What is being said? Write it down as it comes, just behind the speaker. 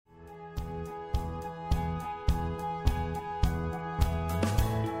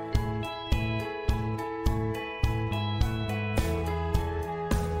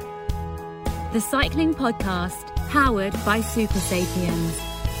The Cycling Podcast, powered by Super Sapiens.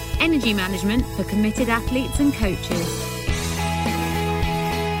 Energy management for committed athletes and coaches.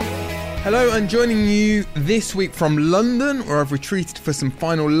 Hello, and joining you this week from London, where I've retreated for some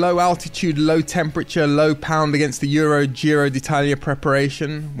final low altitude, low temperature, low pound against the Euro Giro d'Italia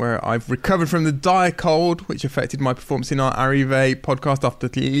preparation, where I've recovered from the dire cold, which affected my performance in our Arrivé podcast after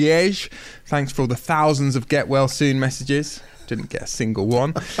Liège. Thanks for all the thousands of get well soon messages. Didn't get a single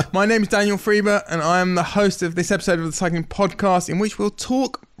one. My name is Daniel Freber, and I am the host of this episode of the Cycling Podcast, in which we'll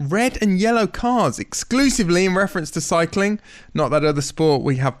talk red and yellow cars exclusively in reference to cycling, not that other sport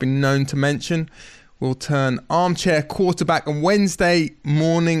we have been known to mention. We'll turn armchair quarterback and Wednesday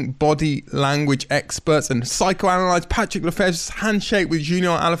morning body language experts and psychoanalyze Patrick Lefevere's handshake with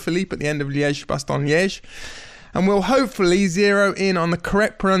Julien Alaphilippe at the end of Liège-Bastogne-Liège. And we'll hopefully zero in on the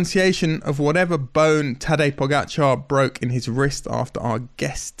correct pronunciation of whatever bone Tadej Pogacar broke in his wrist after our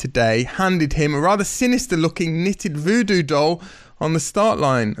guest today handed him a rather sinister-looking knitted voodoo doll on the start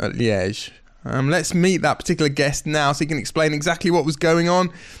line at Liège. Let's meet that particular guest now so he can explain exactly what was going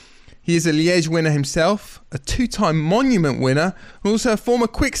on. He is a Liège winner himself, a two-time monument winner, and also a former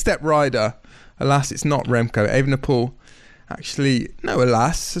quick-step rider. Alas, it's not Remco Evenepoel. Actually, no,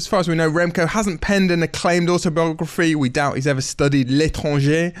 alas. As far as we know, Remco hasn't penned an acclaimed autobiography. We doubt he's ever studied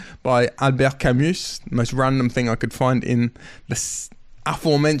L'Étranger by Albert Camus, the most random thing I could find in the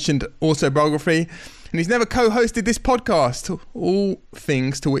aforementioned autobiography. And he's never co-hosted this podcast, all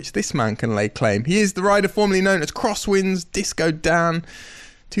things to which this man can lay claim. He is the rider formerly known as Crosswinds, Disco Dan,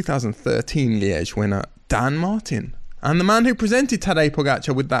 2013 Liège winner Dan Martin. And the man who presented Tadej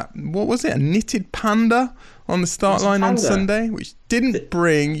Pogacar with that, what was it, a knitted panda on the start line on Sunday, which didn't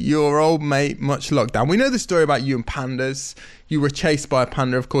bring your old mate much luck down. We know the story about you and pandas. You were chased by a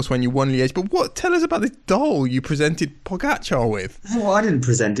panda, of course, when you won Liège. But tell us about this doll you presented Pogacar with. Well, I didn't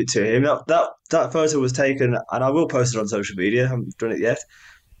present it to him. That photo was taken, and I will post it on social media. I haven't done it yet.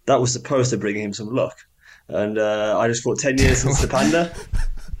 That was supposed to bring him some luck. And I just thought 10 years since the panda...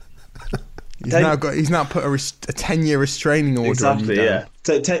 He's now put a 10-year restraining order on you. Exactly, yeah.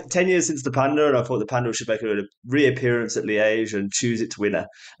 So 10 years since the panda, and I thought the panda should make a reappearance at Liège and choose its winner.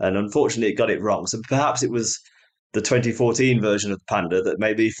 And unfortunately, it got it wrong. So perhaps it was the 2014 version of the panda that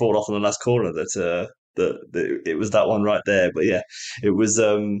made me fall off on the last corner. That it was that one right there. But yeah, it was.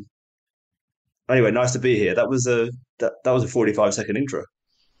 Anyway, nice to be here. That was a 45-second intro.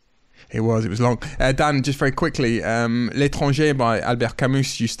 It was long. Dan, just very quickly, L'Étranger by Albert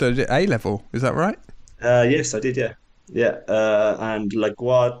Camus, you studied at A-level, is that right? Yes, I did, yeah. Yeah, and La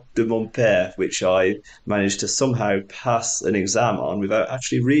Gloire de mon Père, which I managed to somehow pass an exam on without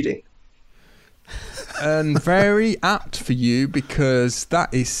actually reading. And very apt for you, because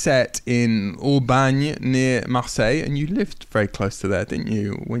that is set in Aubagne, near Marseille, and you lived very close to there, didn't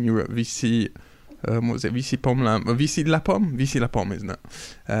you, when you were at Vichy... what was it? Vichy La Pomme, isn't it?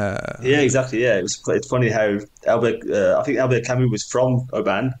 Yeah, exactly. Yeah, it's funny how I think Albert Camus was from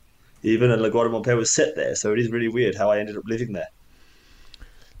Aubagne, even, and La Gloire de mon Père was set there. So it is really weird how I ended up living there.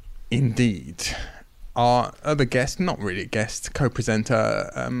 Indeed. Our other guest, not really a guest,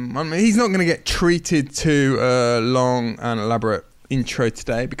 co-presenter. He's not going to get treated to a long and elaborate intro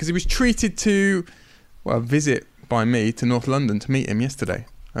today because he was treated to a visit by me to North London to meet him yesterday.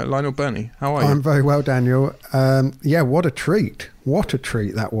 Lionel Burney, how are you? I'm very well, Daniel. Yeah, what a treat. What a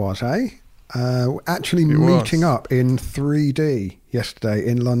treat that was, eh? Actually meeting up in 3D yesterday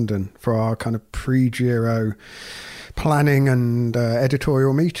in London for our kind of pre-Giro planning and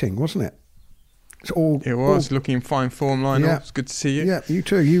editorial meeting, wasn't it? It was looking in fine form, Lionel. Yeah. It's good to see you. Yeah, you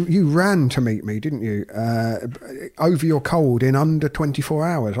too. You ran to meet me, didn't you? Over your cold in under 24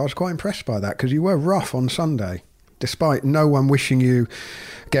 hours. I was quite impressed by that because you were rough on Sunday. Despite no one wishing you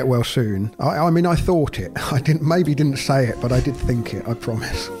get well soon. I mean, I thought it. I didn't say it, but I did think it, I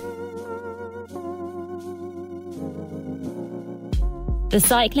promise. The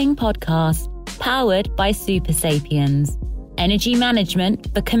Cycling Podcast, powered by Super Sapiens. Energy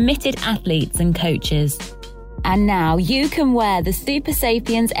management for committed athletes and coaches. And now you can wear the Super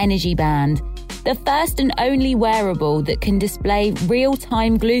Sapiens Energy Band, the first and only wearable that can display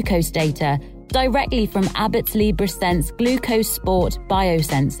real-time glucose data directly from Abbott's LibreSense Glucose Sport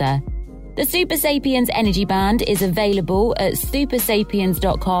Biosensor. The Super Sapiens Energy Band is available at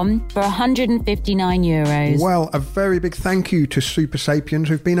supersapiens.com for €159. Well, a very big thank you to Super Sapiens,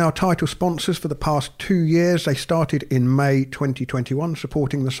 who've been our title sponsors for the past 2 years. They started in May 2021,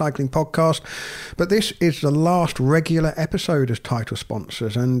 supporting the Cycling Podcast. But this is the last regular episode as title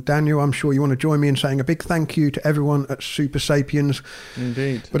sponsors. And Daniel, I'm sure you want to join me in saying a big thank you to everyone at Super Sapiens.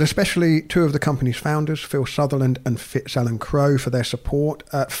 Indeed. But especially two of the company's founders, Phil Sutherland and Fitz Alan Crowe, for their support.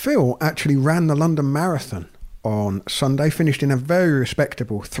 Phil actually actually ran the London Marathon on Sunday, finished in a very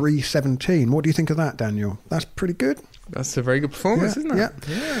respectable 3:17. What do you think of that, Daniel? That's pretty good. That's a very good performance, isn't it?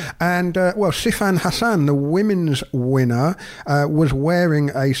 Yeah. And, Sifan Hassan, the women's winner, was wearing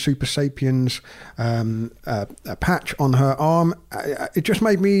a Super Sapiens a patch on her arm. It just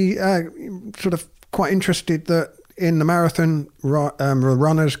made me sort of quite interested that in the marathon,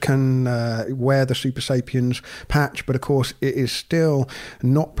 runners can wear the Super Sapiens patch, but of course it is still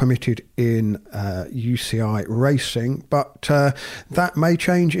not permitted in UCI racing, but that may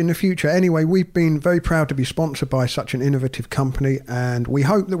change in the future. Anyway, we've been very proud to be sponsored by such an innovative company, and we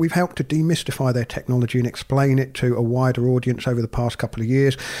hope that we've helped to demystify their technology and explain it to a wider audience over the past couple of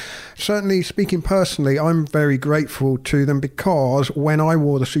years. Certainly, speaking personally, I'm very grateful to them, because when I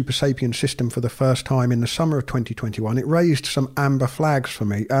wore the Super Sapiens system for the first time in the summer of 2021, it raised some amber flags for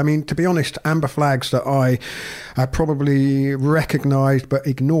me. I mean, to be honest, amber flags that I probably recognised but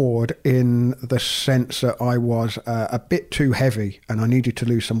ignored, in the sense that I was a bit too heavy and I needed to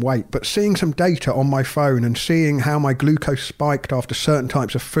lose some weight. But seeing some data on my phone and seeing how my glucose spiked after certain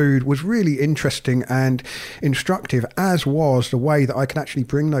types of food was really interesting and instructive, as was the way that I can actually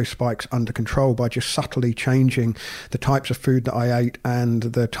bring those spikes under control by just subtly changing the types of food that I ate and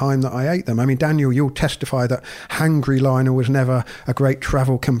the time that I ate them. I mean, Daniel, you'll testify that Hungry Liner was never a great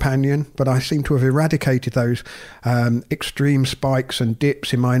travel companion, but I seem to have eradicated those extreme spikes and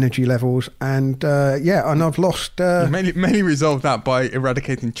dips in my energy levels, and and I've lost. You mainly resolved that by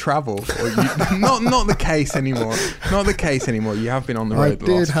eradicating travel. Not the case anymore. Not the case anymore. You have been on the road.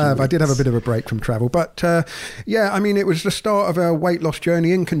 I did have a bit of a break from travel, but I mean, it was the start of a weight loss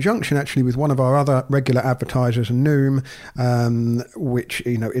journey in conjunction, actually, with one of our other regular advertisers, Noom, which,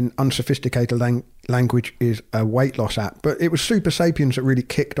 in unsophisticated language is a weight loss app. But it was Super Sapiens that really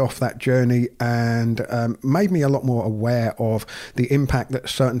kicked off that journey and made me a lot more aware of the impact that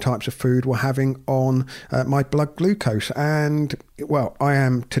certain types of food were having on my blood glucose. And well, I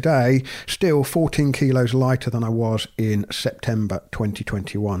am today still 14 kilos lighter than I was in September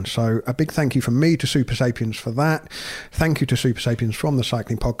 2021. So a big thank you from me to Super Sapiens for that. Thank you to Super Sapiens from the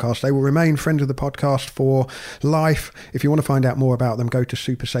Cycling Podcast. They will remain friends of the podcast for life. If you want to find out more about them, go to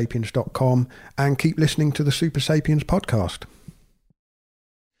supersapiens.com and keep listening to the Super Sapiens podcast.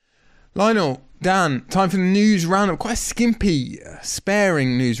 Lionel, Dan, time for the news roundup. Quite a skimpy,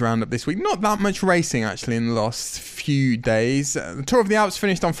 sparing news roundup this week. Not that much racing, actually, in the last few days. The Tour of the Alps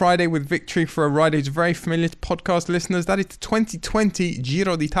finished on Friday with victory for a rider who's very familiar to podcast listeners. That is the 2020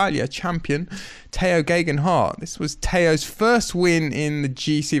 Giro d'Italia champion, Tao Geoghegan Hart. This was Tao's first win in the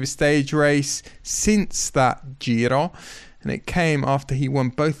GC of a stage race since that Giro, and it came after he won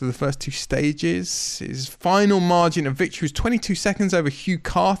both of the first two stages. His final margin of victory was 22 seconds over Hugh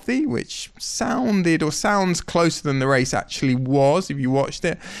Carthy, which sounds closer than the race actually was if you watched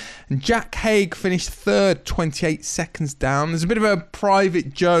it. And Jack Haig finished third, 28 seconds down. There's a bit of a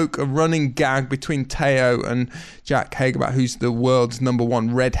private joke, a running gag between Tao and Jack Haig about who's the world's number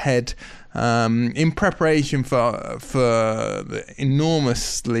one redhead. In preparation for the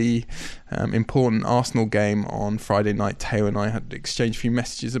enormously important Arsenal game on Friday night, Tao and I had exchanged a few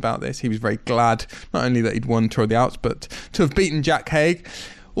messages about this. He was very glad not only that he'd won Tour of the Alps, but to have beaten Jack Haig.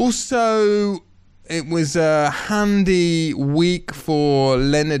 Also, it was a handy week for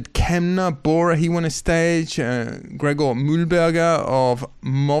Leonard Kemna. Bora, he won a stage. Gregor Mühlberger of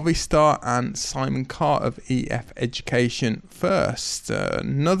Movistar and Simon Carr of EF Education First.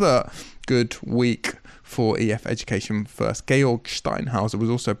 Another good week for EF Education First. Georg Steinhauser was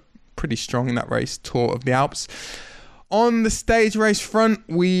also pretty strong in that race, Tour of the Alps. On the stage race front,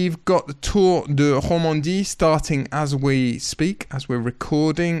 we've got the Tour de Romandie starting as we speak, as we're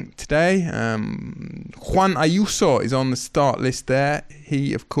recording today. Juan Ayuso is on the start list there.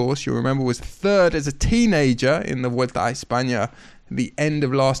 He, of course, you'll remember, was third as a teenager in the Vuelta a España at the end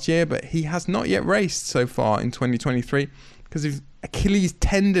of last year, but he has not yet raced so far in 2023 because of Achilles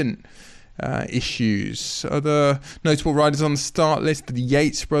tendon issues. Other notable riders on the start list, the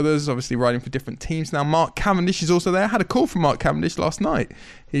Yates brothers, obviously riding for different teams now. Mark Cavendish is also there. I had a call from Mark Cavendish last night.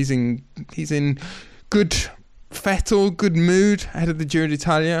 He's in good fettle, good mood ahead of the Giro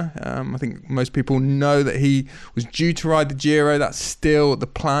d'Italia. I think most people know that he was due to ride the Giro. That's still the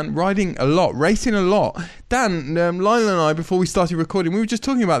plan. Riding a lot, racing a lot. Dan, Lionel and I, before we started recording, we were just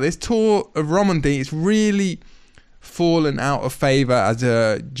talking about this Tour of Romandie. It's really fallen out of favour as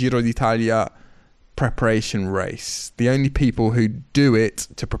a Giro d'Italia preparation race. The only people who do it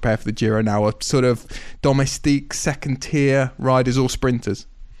to prepare for the Giro now are sort of domestique, second tier riders or sprinters.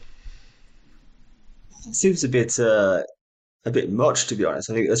 It seems a bit much, to be honest.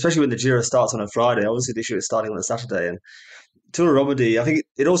 I think, especially when the Giro starts on a Friday. Obviously, this year it's starting on a Saturday, and Tour of Romandy, I think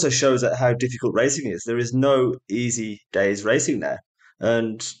it also shows that how difficult racing is. There is no easy days racing there.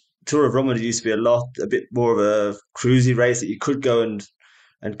 And Tour of Romandy used to be a bit more of a cruisy race that you could go and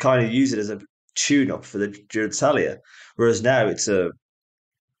kind of use it as a tune-up for the Giro d'Italia. Whereas now it's a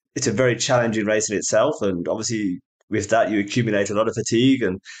very challenging race in itself. And obviously with that, you accumulate a lot of fatigue,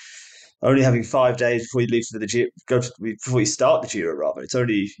 and only having 5 days before you leave for the Giro, before you start the Giro, rather.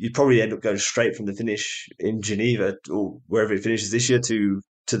 You'd probably end up going straight from the finish in Geneva or wherever it finishes this year to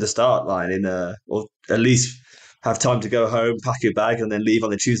the start line or at least have time to go home, pack your bag, and then leave on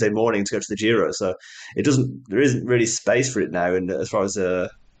the Tuesday morning to go to the Giro. So there isn't really space for it now as far as a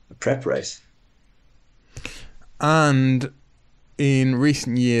prep race. And in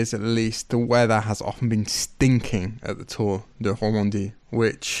recent years, at least, the weather has often been stinking at the Tour de Romandie,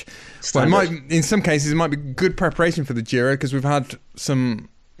 which, in some cases, it might be good preparation for the Giro, because we've had some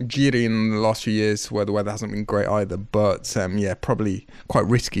Giri in the last few years where the weather hasn't been great either. But probably quite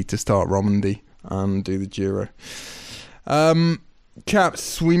risky to start Romandie and do the Giro.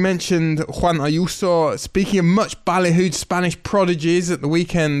 Chaps, we mentioned Juan Ayuso. Speaking of much ballyhooed Spanish prodigies, at the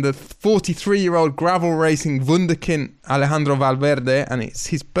weekend, the 43-year-old gravel racing wunderkind Alejandro Valverde, and it's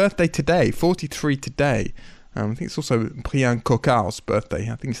his birthday today, 43 today. I think it's also Brian Cocal's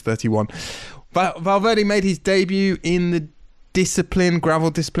birthday. I think it's 31. Valverde made his debut in the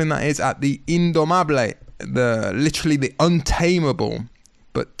gravel discipline that is, at the Indomable, literally the untamable.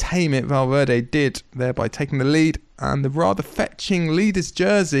 But tame it, Valverde did, thereby taking the lead and the rather fetching leader's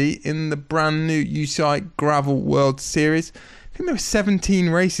jersey in the brand new UCI Gravel World Series. I think there were 17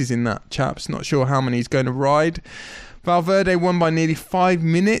 races in that, chaps. Not sure how many he's going to ride. Valverde won by nearly 5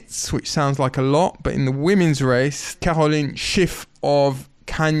 minutes, which sounds like a lot. But in the women's race, Caroline Schiff of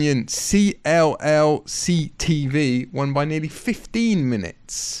Canyon CLLCTV won by nearly 15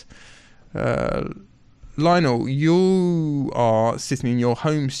 minutes. Lionel, you are sitting in your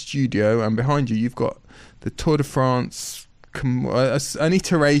home studio, and behind you, you've got the Tour de France, an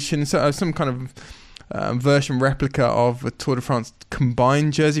iteration, some kind of version replica of a Tour de France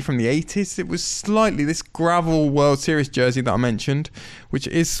combined jersey from the 80s. It was slightly, this Gravel World Series jersey that I mentioned, which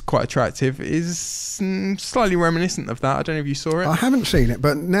is quite attractive, is slightly reminiscent of that. I don't know if you saw it. I haven't seen it,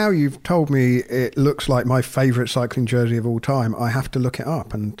 but now you've told me it looks like my favourite cycling jersey of all time. I have to look it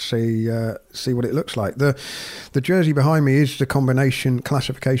up and see what it looks like. The jersey behind me is the combination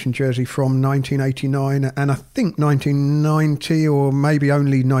classification jersey from 1989 and I think 1990, or maybe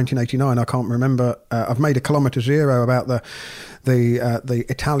only 1989. I can't remember. I've made a Kilometre Zero about the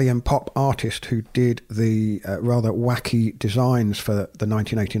Italian pop artist who did the rather wacky designs for the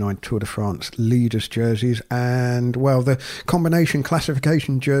 1989 Tour de France leaders jerseys, and well, the combination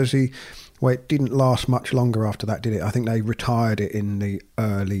classification jersey, well, it didn't last much longer after that, did it? I think they retired it in the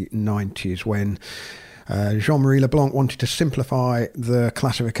early 90s when Jean-Marie Leblanc wanted to simplify the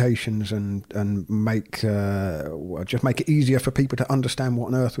classifications and just make it easier for people to understand what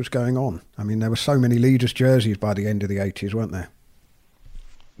on earth was going on. I mean, there were so many leaders' jerseys by the end of the 80s, weren't there?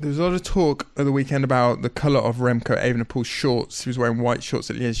 There was a lot of talk at the weekend about the colour of Remco Evenepoel's shorts. He was wearing white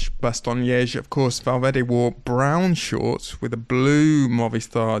shorts at Liège-Bastogne-Liège. Of course, Valverde wore brown shorts with a blue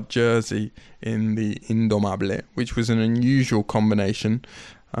Movistar jersey in the Indomable, which was an unusual combination.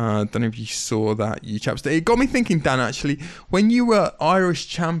 I don't know if you saw that, you chaps. It got me thinking, Dan, actually, when you were Irish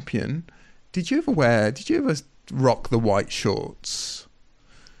champion, did you ever rock the white shorts?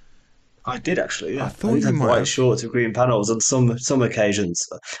 I did, actually, yeah. I thought you had might white have. shorts with green panels on some occasions.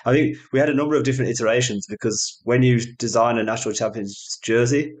 I think we had a number of different iterations, because when you design a national champion's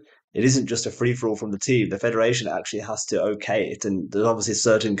jersey, it isn't just a free-for-all from the team. The federation actually has to okay it, and there's obviously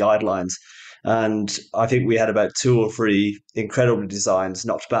certain guidelines. And I think we had about 2 or 3 incredible designs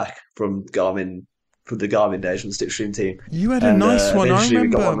knocked back from the Garmin days, from the Slipstream team. You had a nice one. Eventually we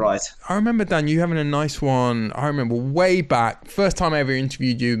got one right. I remember, Dan, you having a nice one. I remember way back, first time I ever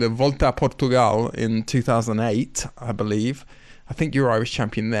interviewed you, the Volta a Portugal in 2008, I believe. I think you were Irish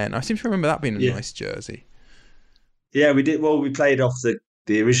champion then. I seem to remember that being a nice jersey. Yeah, we did. Well, we played off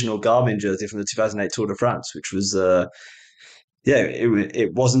the original Garmin jersey from the 2008 Tour de France, which was...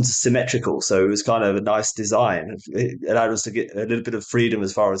 it wasn't symmetrical, so it was kind of a nice design. It allowed us to get a little bit of freedom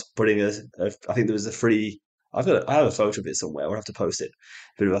as far as putting I think there was a free... I have a photo of it somewhere. We'll have to post it.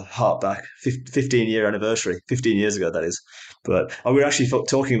 A bit of a heart back, 15-year anniversary, 15 years ago, that is. But we were actually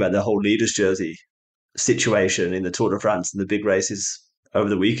talking about the whole leaders' jersey situation in the Tour de France and the big races over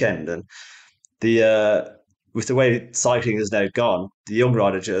the weekend. And with the way cycling has now gone, the young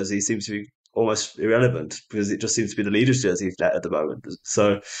rider jersey seems to be almost irrelevant, because it just seems to be the leaders' jersey at the moment.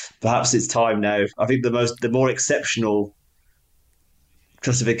 So perhaps it's time now. I think the more exceptional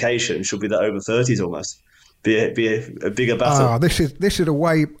classification should be the over 30s almost. be a bigger battle. This is a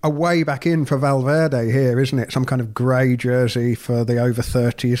way back in for Valverde here, isn't it? Some kind of grey jersey for the over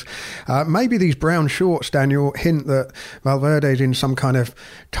 30s. Maybe these brown shorts, Daniel, hint that Valverde's in some kind of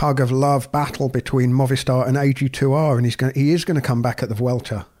tug of love battle between Movistar and AG2R, and he is going to come back at the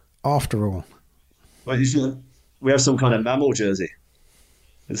Vuelta after all. Well, we have some kind of mammal jersey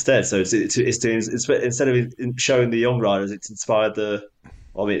instead. So it's instead of showing the young riders, it's inspired the.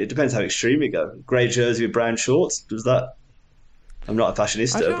 I mean, it depends how extreme you go. Grey jersey with brown shorts. Does that? I'm not a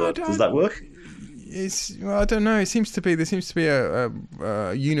fashionista, but does that work? I don't know. There seems to be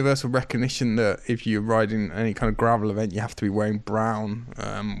a universal recognition that if you're riding any kind of gravel event, you have to be wearing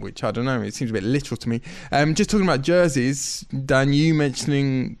brown, which I don't know. It seems a bit literal to me. Just talking about jerseys, Dan, you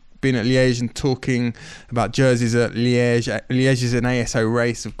mentioning being at Liège and talking about jerseys at Liège. Liège is an ASO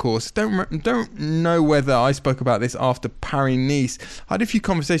race, of course. Don't know whether I spoke about this after Paris-Nice. I had a few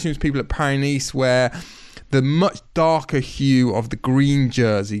conversations with people at Paris-Nice where the much darker hue of the green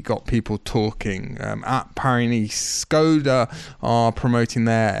jersey got people talking. At Paris-Nice, Skoda are promoting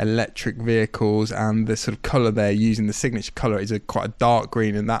their electric vehicles, and the sort of colour they're using, the signature colour, is quite a dark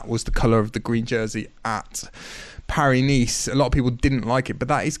green, and that was the colour of the green jersey at Paris-Nice. A lot of people didn't like it, but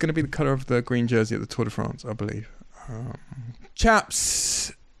that is going to be the colour of the green jersey at the Tour de France, I believe.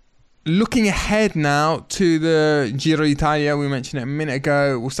 Chaps, looking ahead now to the Giro d'Italia, we mentioned it a minute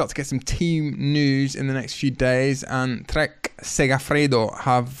ago. We'll start to get some team news in the next few days, and Trek Segafredo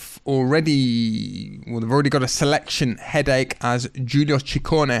they've already got a selection headache as Giulio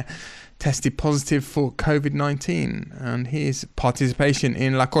Ciccone tested positive for COVID-19, and his participation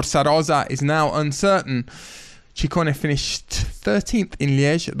in La Corsa Rosa is now uncertain. Ciccone finished 13th in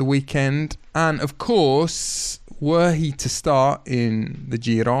Liège at the weekend, and of course, were he to start in the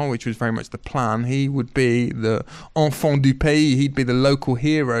Giro, which was very much the plan, he would be the enfant du pays. He'd be the local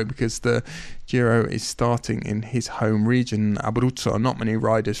hero because the Giro is starting in his home region, Abruzzo. Not many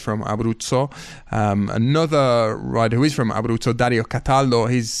riders from Abruzzo. Another rider who is from Abruzzo, Dario Cataldo,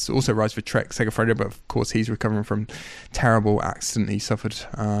 he's also rides for Trek Segafredo, but of course he's recovering from terrible accident he suffered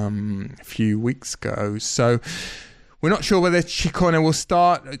a few weeks ago. So we're not sure whether Ciccone will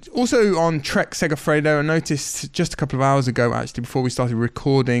start. Also on Trek Segafredo, I noticed just a couple of hours ago, actually, before we started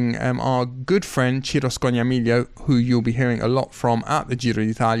recording, our good friend Ciro Scognamiglio, who you'll be hearing a lot from at the Giro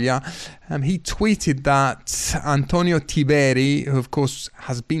d'Italia, he tweeted that Antonio Tiberi, who of course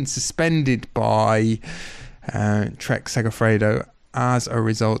has been suspended by Trek Segafredo as a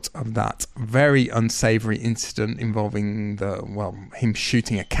result of that very unsavoury incident involving him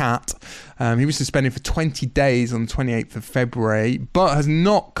shooting a cat. He was suspended for 20 days on the 28th of February, but has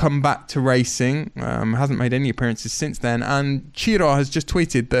not come back to racing, hasn't made any appearances since then. And Ciro has just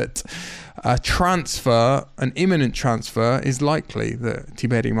tweeted that an imminent transfer is likely, that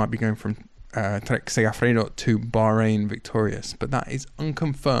Tiberi might be going from Trek Segafredo to Bahrain Victorious, but that is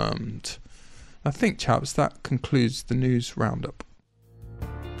unconfirmed. I think, chaps, that concludes the news roundup.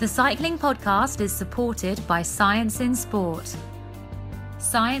 The Cycling Podcast is supported by Science in Sport.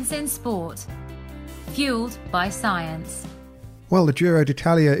 Science in Sport. Fueled by science. Well, the Giro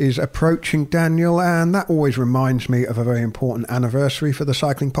d'Italia is approaching, Daniel, and that always reminds me of a very important anniversary for the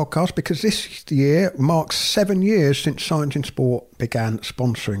Cycling Podcast, because this year marks 7 years since Science in Sport began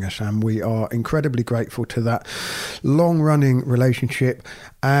sponsoring us, and we are incredibly grateful to that long-running relationship.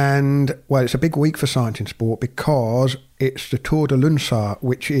 And, well, it's a big week for Science in Sport because it's the Tour de l'Unsar,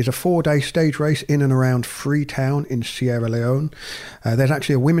 which is a 4-day stage race in and around Freetown in Sierra Leone. There's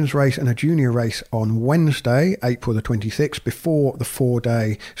actually a women's race and a junior race on Wednesday, April the 26th, before the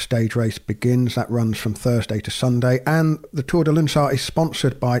 4-day stage race begins. That runs from Thursday to Sunday. And the Tour de l'Unsar is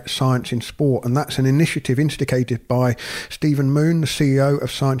sponsored by Science in Sport, and that's an initiative instigated by Stephen Moon, the CEO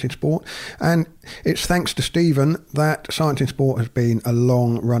of Science in Sport. And it's thanks to Stephen that Science in Sport has been a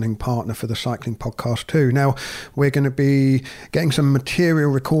long-running partner for the Cycling Podcast too. Now, we're going to be getting some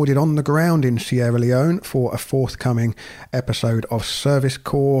material recorded on the ground in Sierra Leone for a forthcoming episode of Service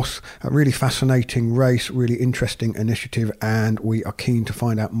Course. A really fascinating race, really interesting initiative, and we are keen to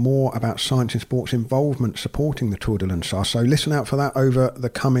find out more about Science in Sport's involvement supporting the Tour de l'Unsar. So listen out for that over the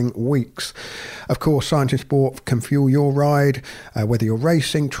coming weeks. Of course, Science in Sport can fuel your ride, whether you're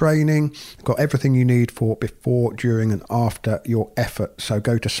racing, training, got everything you need for before, during and after your effort. So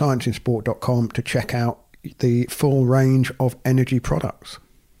go to scienceinsport.com to check out the full range of energy products.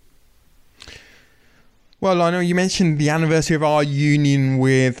 Well, I know you mentioned the anniversary of our union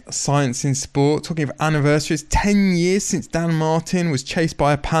with Science in Sport. Talking of anniversaries, 10 years since Dan Martin was chased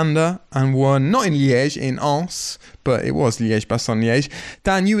by a panda and won, not in Liège, in Anse, but it was Liège-Bastogne-Liège.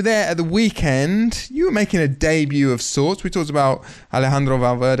 Dan, you were there at the weekend. You were making a debut of sorts. We talked about Alejandro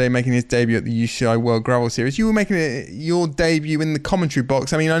Valverde making his debut at the UCI World Gravel Series. You were making your debut in the commentary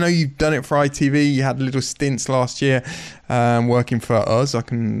box. I mean, I know you've done it for ITV. You had little stints last year working for us. I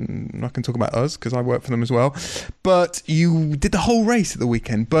can talk about us because I work for them as well. But you did the whole race at the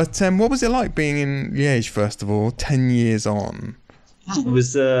weekend. But what was it like being in Liège, first of all, 10 years on? It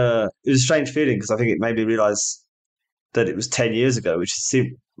was a strange feeling because I think it made me realise that it was 10 years ago, which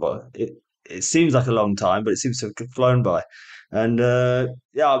seemed, well, it seems like a long time, but it seems to have flown by. And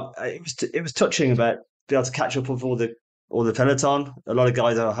it was touching about being able to catch up with all the peloton. A lot of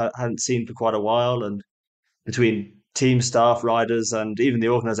guys I hadn't seen for quite a while, and between team staff, riders, and even the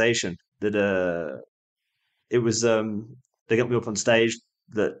organisation, that it was they got me up on stage.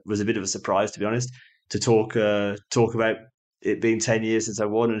 That was a bit of a surprise, to be honest, to talk about it being 10 years since I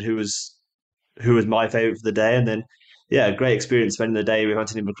won and who was my favourite for the day. And then, yeah, a great experience spending the day with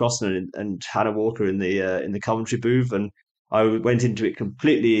Anthony McCrossan and Hannah Walker in the commentary booth. And I went into it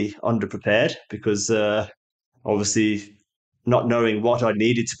completely underprepared because obviously not knowing what I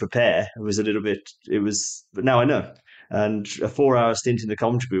needed to prepare but now I know. And a 4-hour stint in the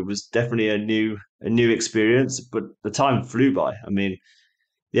commentary booth was definitely a new experience, but the time flew by. I mean,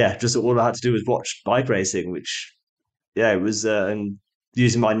 yeah, just all I had to do was watch bike racing, which, yeah, it was, and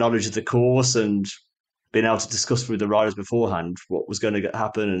using my knowledge of the course and being able to discuss with the riders beforehand what was going to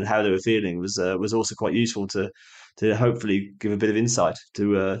happen and how they were feeling was also quite useful to hopefully give a bit of insight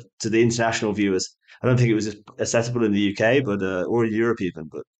to the international viewers. I don't think it was accessible in the UK, but or in Europe even.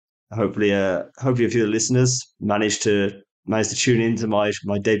 But hopefully a few of the listeners managed to tune into my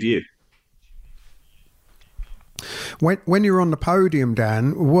debut. When you were on the podium,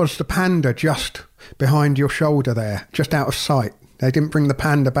 Dan, was the panda just behind your shoulder there, just out of sight? They didn't bring the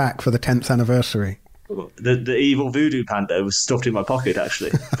panda back for the 10th anniversary. The evil voodoo panda was stuffed in my pocket,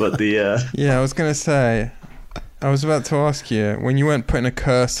 actually. But yeah, I was going to say, I was about to ask you, when you weren't putting a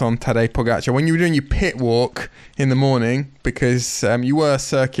curse on Tadej Pogačar, when you were doing your pit walk in the morning, because you were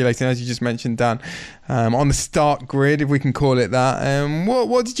circulating, as you just mentioned, Dan, on the start grid, if we can call it that.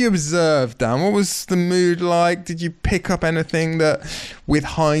 What did you observe, Dan? What was the mood like? Did you pick up anything that, with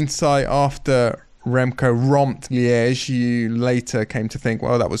hindsight, after Remco romped Liège, you later came to think,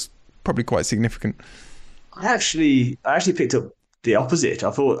 well, that was probably quite significant? I actually picked up the opposite.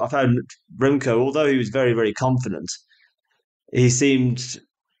 I found Remco, although he was very, very confident, I think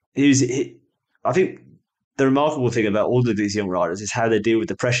the remarkable thing about all of these young riders is how they deal with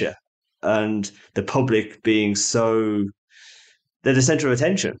the pressure and the public being so, they're the centre of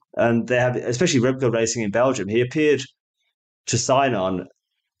attention. And they have, especially Remco racing in Belgium, he appeared to sign on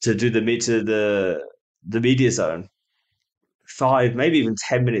to do the media zone 5, maybe even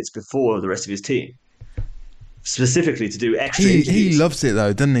 10 minutes before the rest of his team, specifically to do extra interviews. He loves it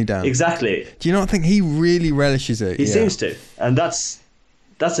though, doesn't he, Dan? Exactly. Do you not think he really relishes it? He seems to, and I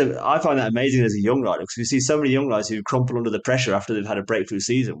find that amazing as a young rider, because we see so many young riders who crumple under the pressure after they've had a breakthrough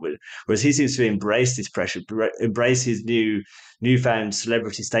season, whereas he seems to embrace this pressure, embrace his newfound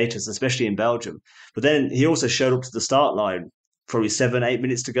celebrity status, especially in Belgium. But then he also showed up to the start line probably 7-8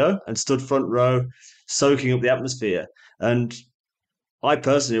 minutes to go and stood front row, soaking up the atmosphere. And I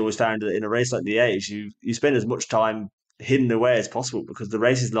personally always found that in a race like Liège, you spend as much time hidden away as possible because the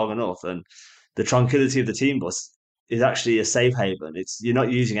race is long enough, and the tranquility of the team bus is actually a safe haven. You're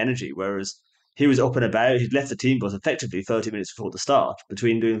not using energy, whereas he was up and about. He'd left the team bus effectively 30 minutes before the start,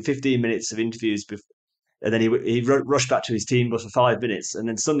 between doing 15 minutes of interviews, and then he rushed back to his team bus for 5 minutes, and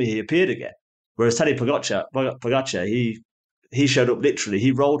then suddenly he appeared again. Whereas Tadej Pogačar, he showed up literally.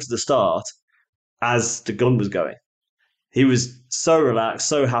 He rolled to the start as the gun was going. He was so relaxed,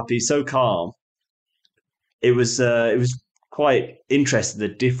 so happy, so calm. It was quite interesting, the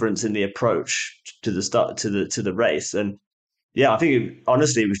difference in the approach to the start to the race. And yeah, I think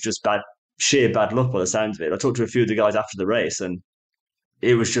honestly it was just sheer bad luck by the sounds of it. I talked to a few of the guys after the race, and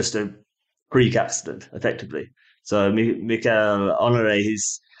it was just a freak accident, effectively. So Mikel Honore,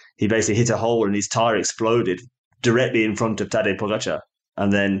 he basically hit a hole and his tyre exploded directly in front of Tadej Pogačar.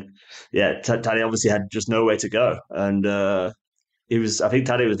 And then, yeah, Tadej obviously had just nowhere to go. And I think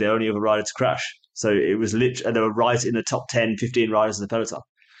Tadej was the only other rider to crash. So it was literally, and they were right in the top 10, 15 riders in the peloton.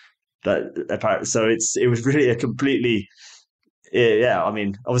 So it was really a completely, yeah, I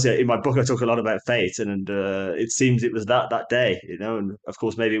mean, obviously in my book I talk a lot about fate, and it seems it was that day, and of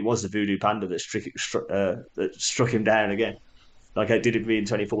course maybe it was the voodoo panda that struck him down again, like it did with me in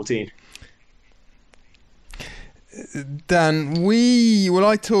 2014. Dan,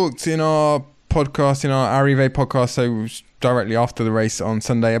 I talked in our podcast, our Arrive podcast, so it was directly after the race on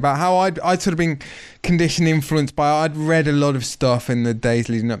Sunday, about how I'd sort of been conditioned, influenced by, I'd read a lot of stuff in the days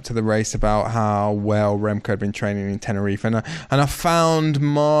leading up to the race about how well Remco had been training in Tenerife, and I found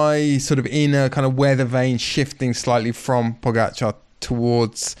my sort of inner kind of weather vane shifting slightly from Pogacar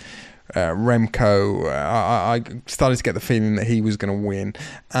towards Remco. I started to get the feeling that he was going to win,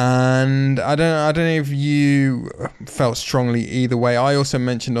 and I don't know if you felt strongly either way. I also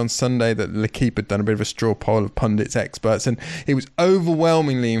mentioned on Sunday that L'Équipe had done a bit of a straw poll of pundits, experts, and it was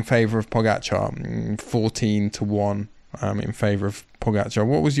overwhelmingly in favour of Pogacar, 14-1 in favour of Pogacar.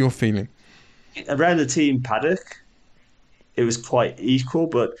 What was your feeling? Around the team paddock, it was quite equal,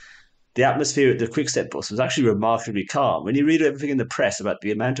 but the atmosphere at the Quick-Step bus was actually remarkably calm. When you read everything in the press about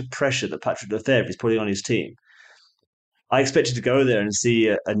the amount of pressure that Patrick Lefevere is putting on his team, I expected to go there and see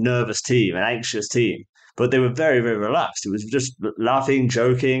a nervous team, an anxious team, but they were very, very relaxed. It was just laughing,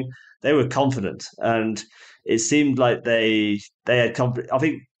 joking. They were confident, and it seemed like they had confidence. I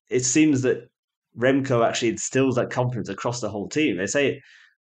think it seems that Remco actually instills that confidence across the whole team. They say,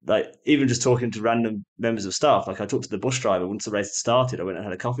 like, even just talking to random members of staff, like I talked to the bus driver once the race had started. I went and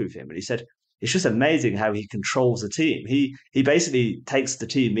had a coffee with him, and he said it's just amazing how he controls the team. He basically takes the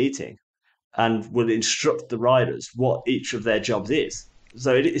team meeting and will instruct the riders what each of their jobs is.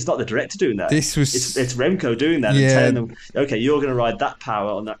 So it's not the director doing that. It's Remco doing that, and telling them, okay, you're going to ride that power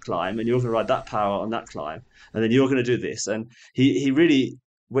on that climb, and you're going to ride that power on that climb, and then you're going to do this. And he really,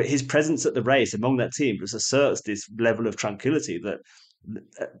 his presence at the race among that team just asserts this level of tranquility that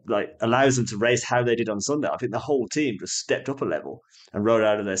allows them to race how they did on Sunday. I think the whole team just stepped up a level and rode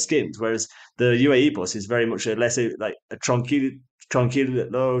out of their skins, whereas the UAE bus is very much a tranquil,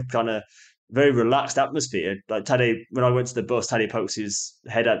 low, kind of very relaxed atmosphere. Like Tadej, when I went to the bus, Tadej pokes his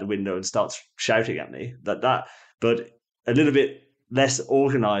head out the window and starts shouting at me but a little bit less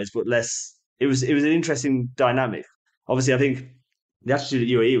organised, but less. It was an interesting dynamic. Obviously, I think the attitude at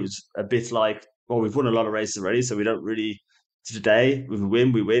UAE was a bit like, well, we've won a lot of races already, so we don't really. Today, if we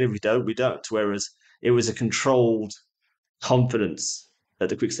win, we win. If we don't, we don't. Whereas it was a controlled confidence at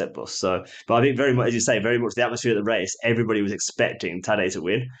the Quick-Step bus. So, but I think very much, as you say, very much the atmosphere of the race, everybody was expecting Tadej to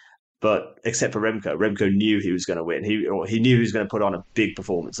win, but except for Remco. Remco knew he was going to win. He knew he was going to put on a big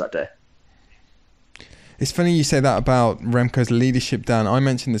performance that day. It's funny you say that about Remco's leadership, Dan. I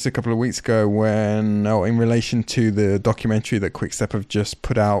mentioned this a couple of weeks ago in relation to the documentary that Quick-Step have just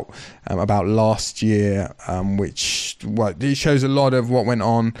put out about last year, which it shows a lot of what went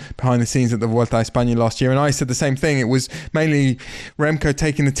on behind the scenes at the Vuelta a España last year. And I said the same thing. It was mainly Remco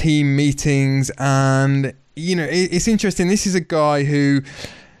taking the team meetings, and it's interesting. This is a guy who,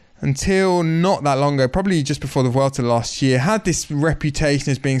 until not that long ago, probably just before the Vuelta last year, had this reputation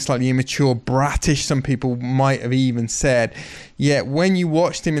as being slightly immature, brattish, some people might have even said. Yet when you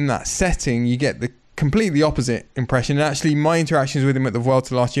watched him in that setting, you get the completely opposite impression. And actually, my interactions with him at the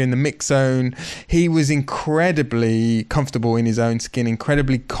Vuelta last year in the mix zone, he was incredibly comfortable in his own skin,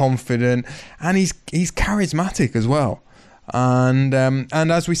 incredibly confident, and he's charismatic as well. And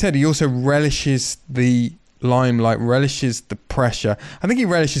as we said, he also relishes the limelight, relishes the pressure. I think he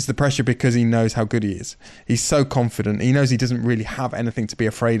relishes the pressure because he knows how good he is. He's so confident. He knows he doesn't really have anything to be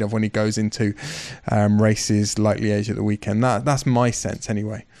afraid of when he goes into races like Liège at the weekend. That's my sense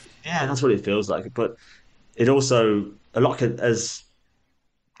anyway. Yeah, that's what it feels like. But it also, a lot can, as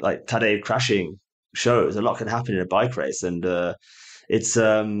like Tadej crashing shows, a lot can happen in a bike race, and it's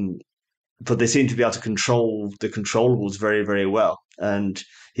but they seem to be able to control the controllables very, very well. And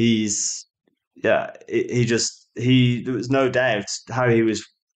there was no doubt how he was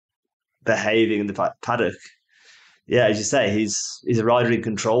behaving in the paddock. Yeah, as you say, he's a rider in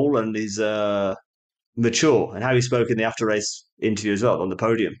control, and he's mature. And how he spoke in the after race interview as well on the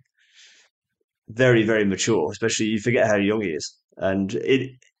podium, very, very mature. Especially, you forget how young he is, and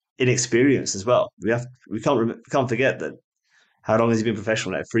inexperienced as well. We can't forget that. How long has he been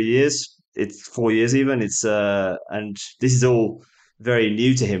professional now? 3 years? It's 4 years even. It's and this is all very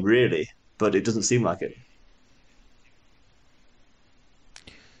new to him, really. But it doesn't seem like it.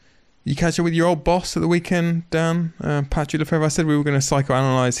 You catch up with your old boss at the weekend, Dan, Patrick Lefevere. I said we were going to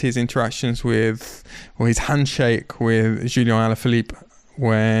psychoanalyze his interactions with, or his handshake with Julian Alaphilippe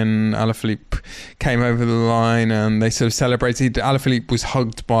when Alaphilippe came over the line, and they sort of celebrated. Alaphilippe was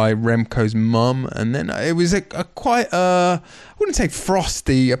hugged by Remco's mum, and then it was a quite, I wouldn't say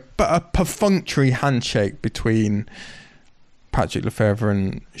frosty, but a perfunctory handshake between Patrick Lefevere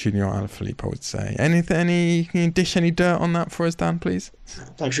and Julian Alaphilippe, I would say. Can you dish any dirt on that for us, Dan, please?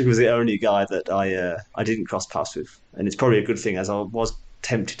 Patrick was the only guy that I didn't cross paths with, and it's probably a good thing, as I was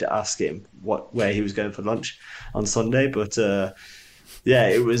tempted to ask him where he was going for lunch on Sunday, but Yeah,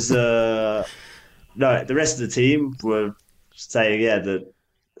 it was. No, the rest of the team were saying, yeah, that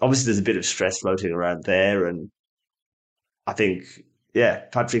obviously there's a bit of stress floating around there, and I think, yeah,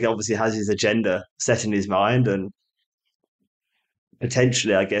 Patrick obviously has his agenda set in his mind, and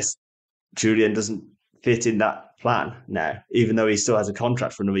potentially, I guess Julian doesn't fit in that plan now, even though he still has a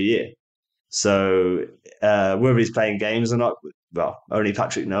contract for another year. So whether he's playing games or not, well, only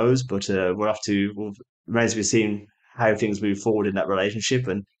Patrick knows. But we'll remains to be seen how things move forward in that relationship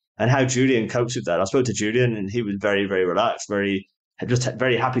and how Julian copes with that. I spoke to Julian and he was very, very relaxed, very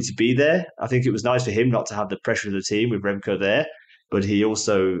happy to be there. I think it was nice for him not to have the pressure of the team with Remco there, but he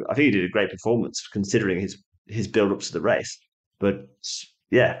also, I think he did a great performance considering his build up to the race. But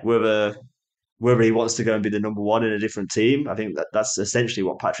yeah, whether he wants to go and be the number one in a different team, I think that's essentially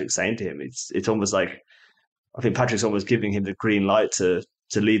what Patrick's saying to him. It's almost like I think Patrick's almost giving him the green light to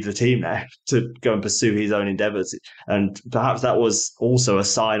lead the team now, to go and pursue his own endeavours. And perhaps that was also a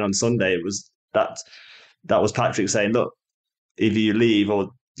sign on Sunday. It was that was Patrick saying, "Look, either you leave or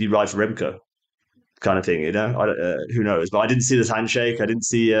you ride for Remco," kind of thing. Who knows? But I didn't see this handshake. I didn't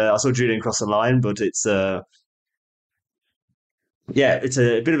see. I saw Julian cross the line, but it's it's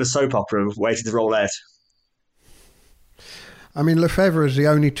a bit of a soap opera waiting to roll out. I mean, Lefevere is the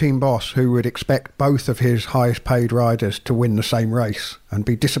only team boss who would expect both of his highest paid riders to win the same race and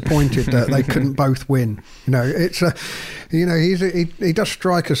be disappointed that they couldn't both win. He does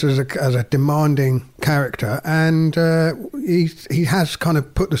strike us as a demanding character, and he has kind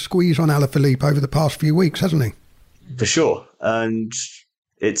of put the squeeze on Alaphilippe over the past few weeks, hasn't he? For sure, and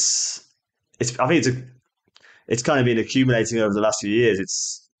it's I think it's kind of been accumulating over the last few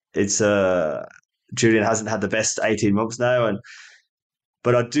years. It's Julian hasn't had the best 18 months now,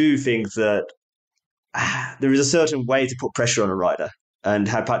 but I do think that there is a certain way to put pressure on a rider, and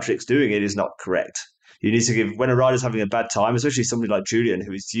how Patrick's doing it is not correct. You need to give, when a rider's having a bad time, especially somebody like Julian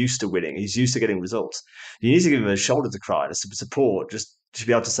who is used to winning, he's used to getting results, you need to give him a shoulder to cry and some support, just to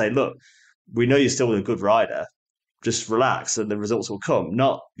be able to say, look, we know you're still a good rider, just relax and the results will come,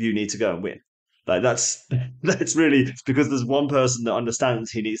 not you need to go and win. Like that's really, it's because there's one person that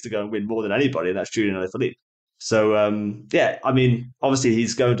understands he needs to go and win more than anybody, and that's Julian Alaphilippe. So I mean, obviously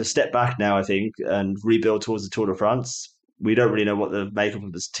he's going to step back now, I think, and rebuild towards the Tour de France. We don't really know what the makeup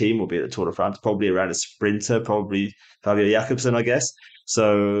of this team will be at the Tour de France. Probably around a sprinter, probably Fabio Jakobsen, I guess.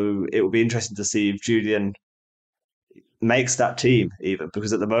 So it will be interesting to see if Julian makes that team, even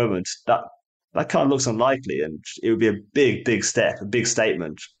because at the moment that kind of looks unlikely, and it would be a big step, a big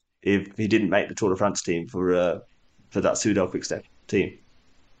statement if he didn't make the Tour de France team for that Soudal Quick-Step team.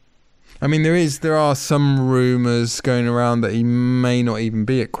 I mean, there are some rumours going around that he may not even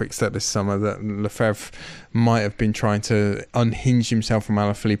be at Quick-Step this summer, that Lefevere might have been trying to unhinge himself from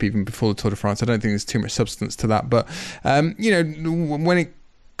Alaphilippe even before the Tour de France. I don't think there's too much substance to that. But, when it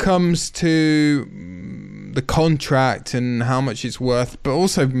comes to the contract and how much it's worth, but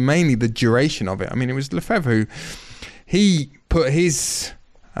also mainly the duration of it. I mean, it was Lefevere he put his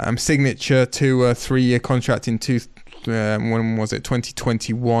signature to a 3-year contract in when was it,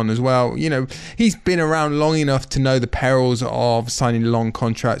 2021 as well. He's been around long enough to know the perils of signing long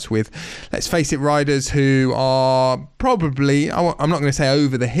contracts with, let's face it, riders who are probably, I'm not going to say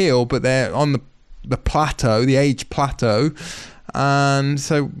over the hill, but they're on the plateau, the age plateau. And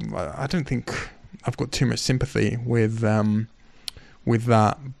so I don't think I've got too much sympathy with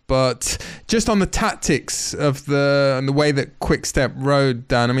that. But just on the tactics of the way that Quick-Step rode,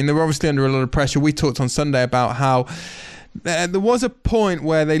 Dan, I mean, they were obviously under a lot of pressure. We talked on Sunday about how there was a point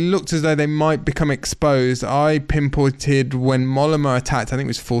where they looked as though they might become exposed. I pinpointed when Mollema attacked, I think it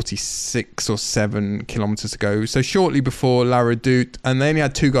was 46 or 7 kilometres ago, so shortly before La Redoute, and they only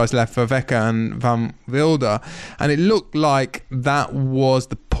had 2 guys left, Verwecke and Van Wilder, and it looked like that was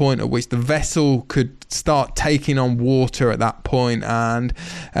the point at which the vessel could start taking on water at that point, and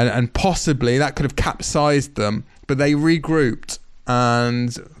possibly that could have capsized them, but they regrouped. And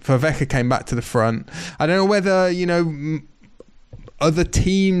Verwecke came back to the front. I don't know whether, other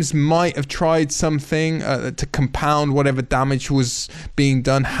teams might have tried something to compound whatever damage was had been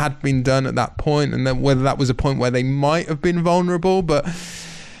done at that point, and then whether that was a point where they might have been vulnerable. But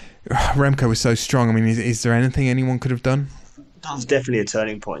Remco was so strong. I mean, is there anything anyone could have done? That was definitely a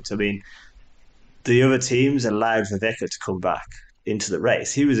turning point. I mean, the other teams allowed Verwecke to come back into the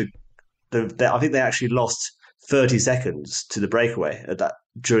race. He was I think they actually lost 30 seconds to the breakaway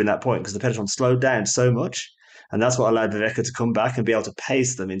during that point, because the peloton slowed down so much, and that's what allowed Verwecke to come back and be able to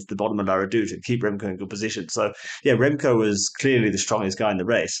pace them into the bottom of La Redoute and keep Remco in good position. So yeah, Remco was clearly the strongest guy in the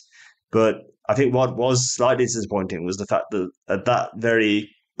race, but I think what was slightly disappointing was the fact that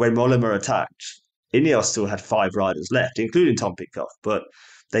when Mollema attacked, Ineos still had 5 riders left, including Tom Pidcock, but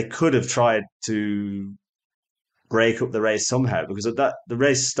they could have tried to break up the race somehow, because of that the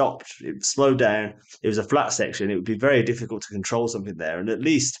race stopped, it slowed down, it was a flat section, it would be very difficult to control something there. And at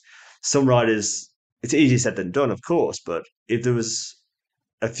least some riders, it's easier said than done, of course, but if there was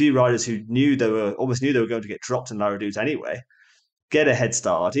a few riders who almost knew they were going to get dropped in La Redoute anyway, get a head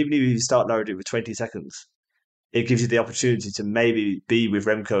start. Even if you start La Redoute with 20 seconds, it gives you the opportunity to maybe be with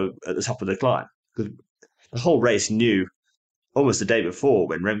Remco at the top of the climb. Because the whole race knew almost the day before,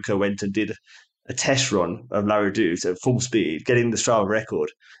 when Remco went and did a test run of La Redoute at full speed, getting the Strava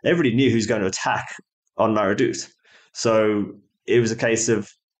record, everybody knew who's going to attack on La Redoute. So it was a case of,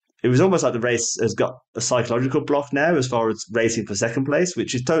 it was almost like the race has got a psychological block now as far as racing for second place,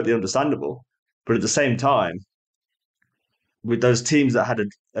 which is totally understandable. But at the same time, with those teams that had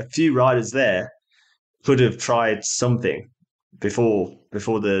a few riders there, could have tried something before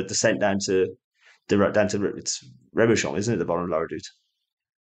the descent down to it's Rebouchon, isn't it, the bottom of La Redoute?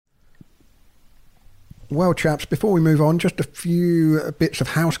 Well, chaps, before we move on, just a few bits of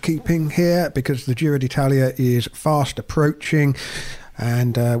housekeeping here, because the Giro d'Italia is fast approaching,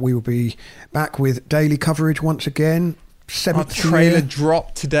 and we will be back with daily coverage once again. Our trailer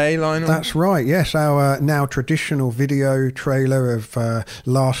dropped today, Lionel. That's right, yes, our now traditional video trailer of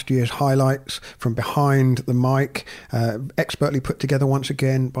last year's highlights from behind the mic, expertly put together once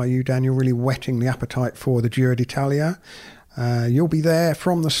again by you, Daniel, really whetting the appetite for the Giro d'Italia. You'll be there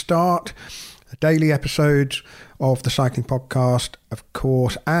from the start. Daily episodes of the Cycling Podcast, of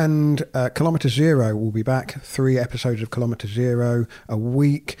course, and Kilometre Zero will be back. 3 episodes of Kilometre Zero a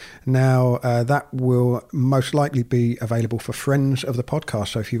week. Now, that will most likely be available for friends of the podcast.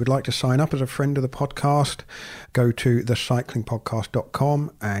 So if you would like to sign up as a friend of the podcast, go to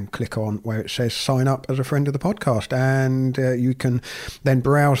thecyclingpodcast.com and click on where it says sign up as a friend of the podcast. And you can then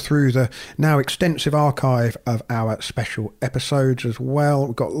browse through the now extensive archive of our special episodes as well.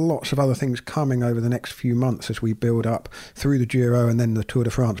 We've got lots of other things coming over the next few months as we build up through the Giro and then the Tour de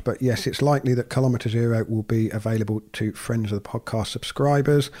France. But yes, it's likely that Kilometre Zero will be available to friends of the podcast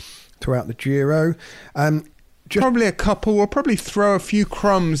subscribers throughout the Giro. Probably a couple. We'll probably throw a few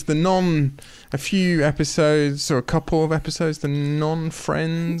crumbs, a few episodes or a couple of episodes, the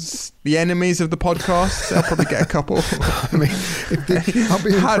non-friends, the enemies of the podcast. They'll probably get a couple. I mean, I'll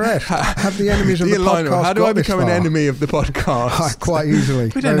be impressed. Have the enemies of the podcast. How do I become an enemy of the podcast? Quite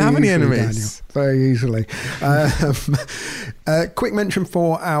easily. We don't have any enemies. Daniel. Very easily. Quick mention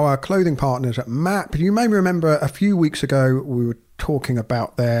for our clothing partners at MAP. You may remember a few weeks ago we were talking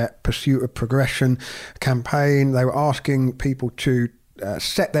about their Pursuit of Progression campaign. They were asking people to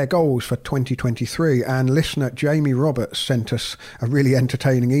set their goals for 2023, and listener Jamie Roberts sent us a really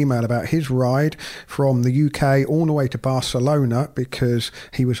entertaining email about his ride from the UK all the way to Barcelona because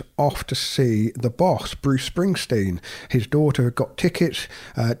he was off to see the boss, Bruce Springsteen. His daughter had got tickets.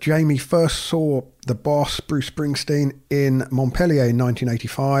 Jamie first saw the boss, Bruce Springsteen, in Montpellier in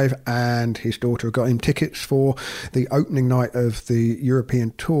 1985, and his daughter got him tickets for the opening night of the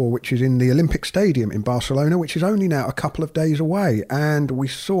European Tour, which is in the Olympic Stadium in Barcelona, which is only now a couple of days away. And we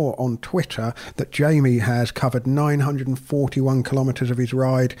saw on Twitter that Jamie has covered 941 kilometres of his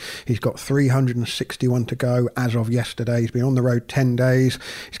ride. He's got 361 to go as of yesterday. He's been on the road 10 days.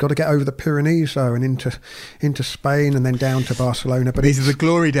 He's got to get over the Pyrenees, though, and into Spain and then down to Barcelona. But these are the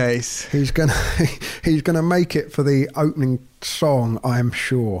glory days. He's gonna make it for the opening song, I'm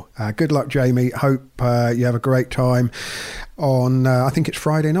sure. Good luck, Jamie. Hope you have a great time on I think it's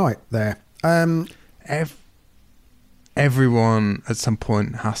Friday night there. Everyone at some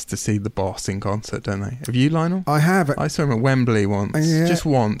point has to see the boss in concert, don't they? Have you, Lionel? I have. I saw him at Wembley once. Yeah. Just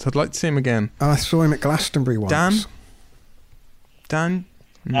once. I'd like to see him again. I saw him at Glastonbury once. Dan?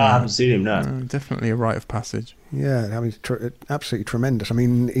 No, I haven't seen him, no. Definitely a rite of passage. Yeah, I mean, absolutely tremendous. I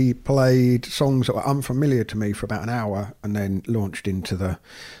mean, he played songs that were unfamiliar to me for about an hour, and then launched into the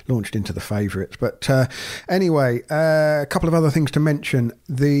favourites. But anyway, a couple of other things to mention: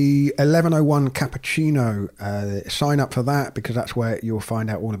 the 11:01 Cappuccino. Sign up for that because that's where you'll find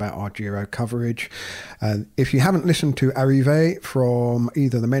out all about our Giro coverage. If you haven't listened to Arrivé from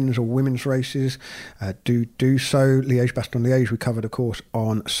either the men's or women's races, do so. Liège-Bastogne-Liège we covered, of course,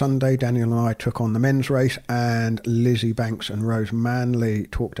 on Sunday. Daniel and I took on the men's race, and Lizzie Banks and Rose Manley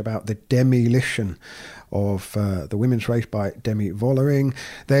talked about the demolition of the women's race by Demi Vollering.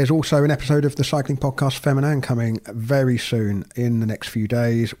 There's also an episode of the Cycling Podcast Feminin coming very soon in the next few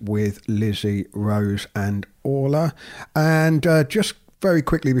days with Lizzie, Rose and Orla. And just very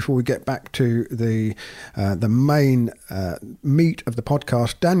quickly before we get back to the main meat of the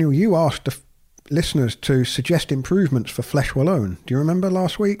podcast, Daniel, you asked listeners to suggest improvements for Flèche Wallonne. Do you remember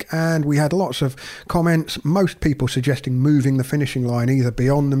last week? And we had lots of comments, most people suggesting moving the finishing line either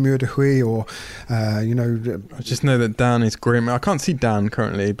beyond the Mur de Huy or, I just know that Dan is grim. I can't see Dan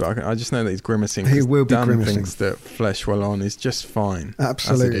currently, but I just know that he's grimacing. He will be Dan grimacing. Thinks that Flèche Wallonne is just fine.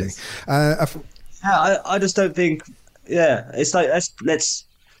 Absolutely. I just don't think. Yeah, it's like let's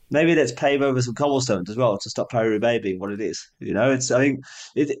pave over some cobblestones as well to stop Paris-Roubaix being what it is. I think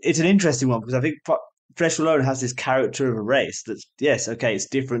it's an interesting one because I think Flèche Wallonne has this character of a race that's, yes, okay, it's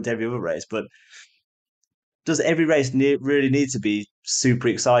different to every other race, but does every race really need to be super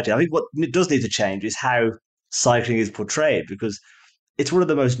exciting? I think what it does need to change is how cycling is portrayed, because it's one of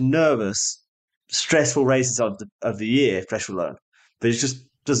the most nervous, stressful races of the year, Flèche Wallonne, but it just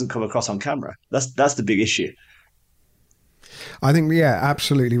doesn't come across on camera. That's the big issue. I think, yeah,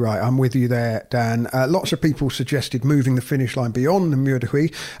 absolutely right. I'm with you there, Dan. Lots of people suggested moving the finish line beyond the Mur de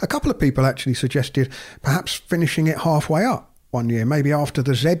Huy. A couple of people actually suggested perhaps finishing it halfway up one year, maybe after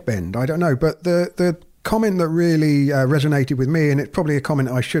the Z Bend. I don't know. But the comment that really resonated with me, and it's probably a comment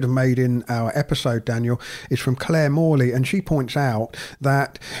I should have made in our episode, Daniel, is from Claire Morley, and she points out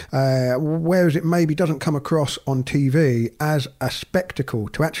that whereas it maybe doesn't come across on TV as a spectacle,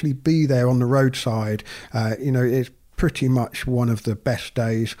 to actually be there on the roadside, it's pretty much one of the best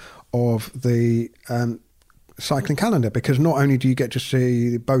days of the cycling calendar, because not only do you get to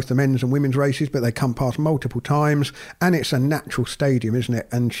see both the men's and women's races, but they come past multiple times, and it's a natural stadium, isn't it?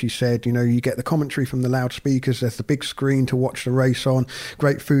 And she said, you get the commentary from the loudspeakers, there's the big screen to watch the race on,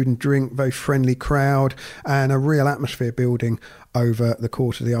 great food and drink, very friendly crowd, and a real atmosphere building over the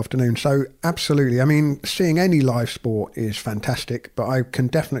course of the afternoon. So absolutely, I mean, seeing any live sport is fantastic, but I can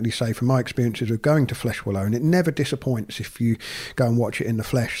definitely say from my experiences of going to Flèche Wallonne, it never disappoints if you go and watch it in the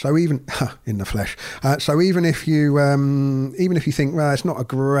flesh. So even in the flesh. So even if you think, well, it's not a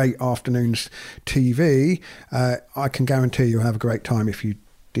great afternoon's TV, I can guarantee you'll have a great time if you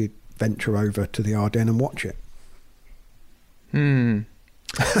did venture over to the Ardennes and watch it.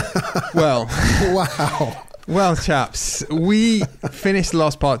 Well, wow. Well, chaps, we finished the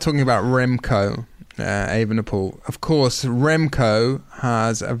last part talking about Remco Evenepoel. Of course, Remco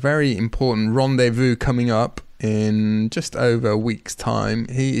has a very important rendezvous coming up in just over a week's time.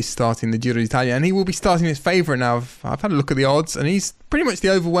 He is starting the Giro d'Italia, and he will be starting his favourite now. I've had a look at the odds, and he's pretty much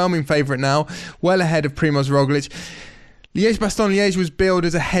the overwhelming favourite now, well ahead of Primoz Roglic. Liège-Bastogne-Liège was billed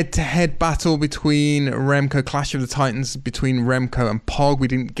as a head-to-head battle between Remco, Clash of the Titans between Remco and Pog. We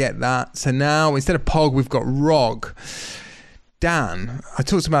didn't get that. So now, instead of Pog, we've got Rog. Dan, I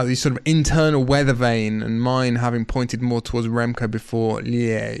talked about the sort of internal weather vane and mine having pointed more towards Remco before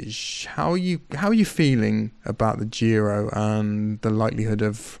Liège. How are you feeling about the Giro and the likelihood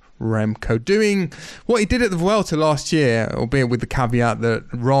of Remco doing what he did at the Vuelta last year, albeit with the caveat that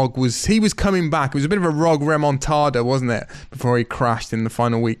Rog was coming back. It was a bit of a Rog remontada, wasn't it, before he crashed in the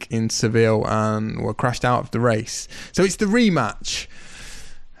final week in Seville and crashed out of the race. So it's the rematch.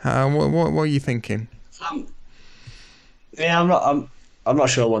 What are you thinking? I'm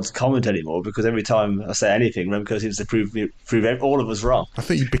not sure I want to comment anymore, because every time I say anything, Remco seems to prove all of us wrong. I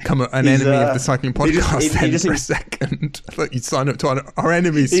thought you'd become an enemy of the cycling podcast for a second. I thought you'd sign up to our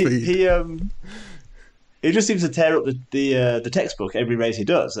enemies feed. He just seems to tear up the textbook every race he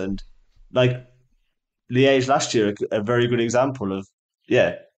does, and like Liège last year, a very good example of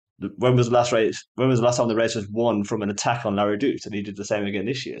when was the last race? When was the last time the race was won from an attack on La Redoute, and he did the same again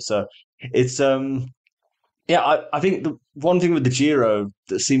this year. So it's I think the one thing with the Giro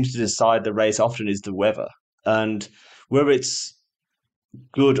that seems to decide the race often is the weather. And whether it's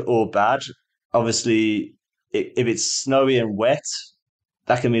good or bad, obviously, if it's snowy and wet,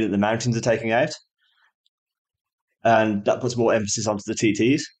 that can mean that the mountains are taking out. And that puts more emphasis onto the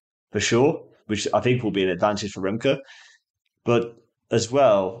TTs, for sure, which I think will be an advantage for Remco. But as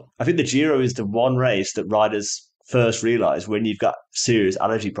well, I think the Giro is the one race that riders first realise when you've got serious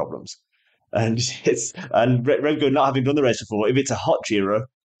allergy problems. And Remco, not having done the race before, if it's a hot Giro,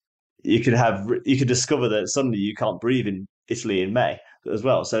 you could discover that suddenly you can't breathe in Italy in May as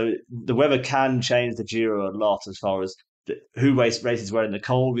well. So the weather can change the Giro a lot as far as who races where in the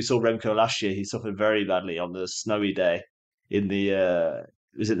cold. We saw Remco last year; he suffered very badly on the snowy day in the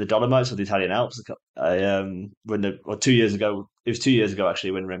was it the Dolomites or the Italian Alps? 2 years ago, it was 2 years ago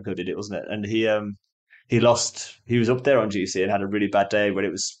actually when Remco did it, wasn't it? And he lost. He was up there on GC and had a really bad day when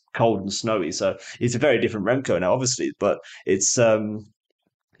it was cold and snowy. So it's a very different Remco now, obviously. But it's I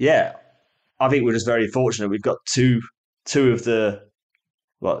think we're just very fortunate. We've got two of the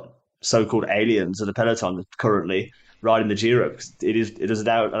so-called aliens of the peloton currently riding the Giro. It does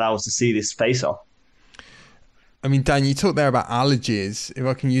allow us to see this face-off. I mean, Dan, you talked there about allergies. If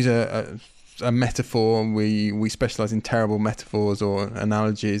I can use a a metaphor. We specialize in terrible metaphors or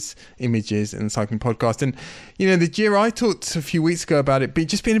analogies, images in the cycling podcast. And the Giro, I talked a few weeks ago about it, but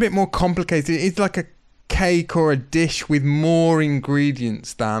just being a bit more complicated. It's like a cake or a dish with more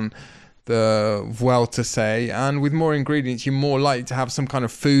ingredients than the Vuelta, say, and with more ingredients you're more likely to have some kind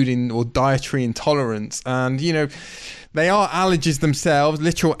of food or dietary intolerance. And they are allergies themselves,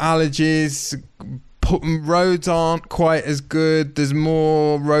 literal allergies. Roads aren't quite as good. There's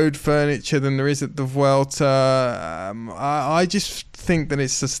more road furniture than there is at the Vuelta. I just think that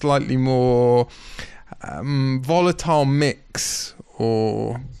it's a slightly more volatile mix.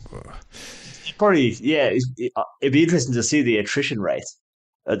 Or probably, it'd be interesting to see the attrition rate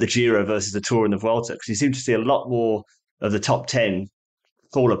at the Giro versus the Tour and the Vuelta, because you seem to see a lot more of the top 10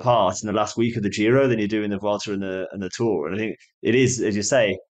 fall apart in the last week of the Giro than you do in the Vuelta and the Tour. And I think it is, as you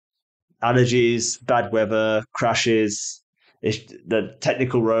say, allergies, bad weather, crashes, the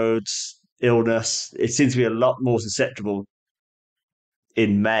technical roads, illness. It seems to be a lot more susceptible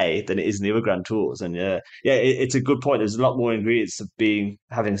in May than it is in the other Grand Tours. And it's a good point. There's a lot more ingredients of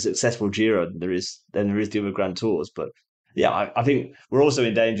having a successful Giro than there is the other Grand Tours. But I think we're also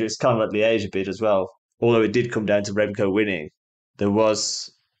in danger. It's kind of like Liège a bit as well. Although it did come down to Remco winning, there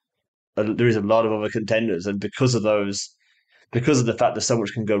is a lot of other contenders, and because of the fact that so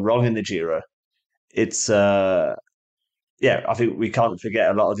much can go wrong in the Giro, it's I think we can't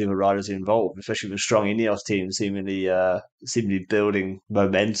forget a lot of the other riders involved, especially with a strong Ineos team seemingly building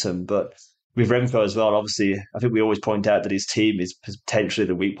momentum. But with Remco as well, obviously, I think we always point out that his team is potentially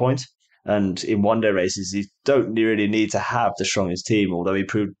the weak point. And in one-day races, you don't really need to have the strongest team, although he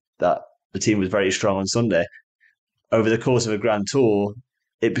proved that the team was very strong on Sunday. Over the course of a Grand Tour,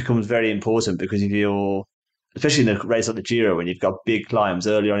 it becomes very important, because if you're, especially in a race like the Giro, when you've got big climbs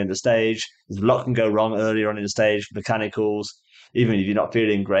early on in the stage, there's a lot can go wrong earlier on in the stage, mechanicals, even if you're not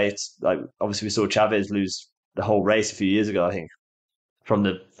feeling great. Like, obviously, we saw Chavez lose the whole race a few years ago, I think, from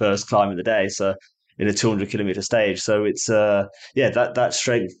the first climb of the day. So in a 200-kilometer stage. So it's that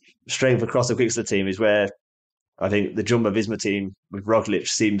strength across the Quickstep team is where I think the Jumbo-Visma team with Roglic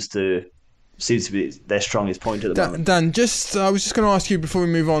seems to be their strongest point at the moment. Dan, I was just going to ask you before we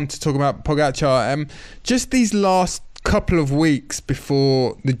move on to talk about Pogačar, just these last couple of weeks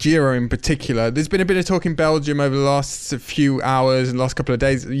before the Giro in particular, there's been a bit of talk in Belgium over the last few hours and last couple of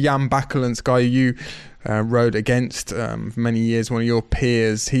days. Jan Bakelants, guy you rode against for many years, one of your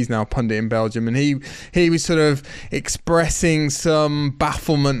peers, he's now pundit in Belgium, and he was sort of expressing some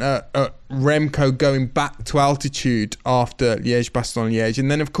bafflement at Remco going back to altitude after Liège-Bastogne-Liège. And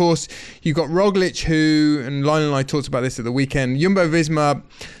then, of course, you've got Roglic, who, and Lionel and I talked about this at the weekend, Jumbo-Visma,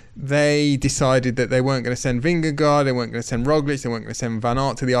 they decided that they weren't going to send Vingegaard, they weren't going to send Roglic, they weren't going to send Van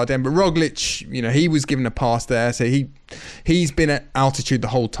Aert to the Ardennes. But Roglic, he was given a pass there, so he's been at altitude the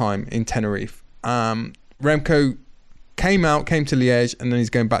whole time in Tenerife. Remco came to Liège, and then he's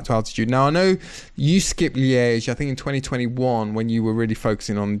going back to altitude. Now, I know you skipped Liège, I think in 2021, when you were really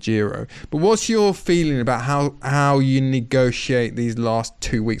focusing on the Giro. But what's your feeling about how you negotiate these last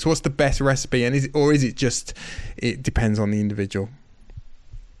 2 weeks? What's the best recipe, and is it just it depends on the individual?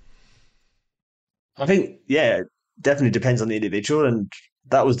 I think, it definitely depends on the individual, and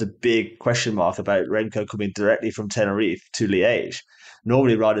that was the big question mark about Remco coming directly from Tenerife to Liège.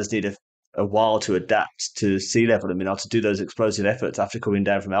 Normally, riders need a while to adapt to sea level and being able to do those explosive efforts after coming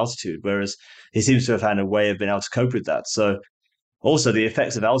down from altitude, whereas he seems to have found a way of being able to cope with that. So also the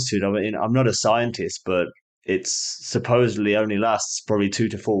effects of altitude, I mean, I'm not a scientist, but it's supposedly only lasts probably 2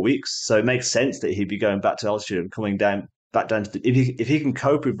 to 4 weeks. So it makes sense that he'd be going back to altitude and coming back down to if he can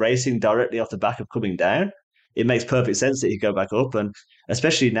cope with racing directly off the back of coming down, it makes perfect sense that he'd go back up. And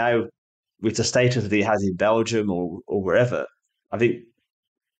especially now with the status that he has in Belgium or wherever, I think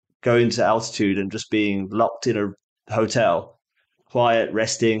going to altitude and just being locked in a hotel, quiet,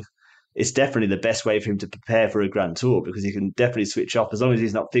 resting, it's definitely the best way for him to prepare for a Grand Tour, because he can definitely switch off as long as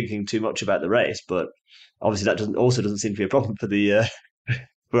he's not thinking too much about the race. But obviously that doesn't seem to be a problem for the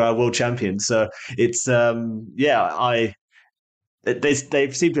for our world champions. So it's they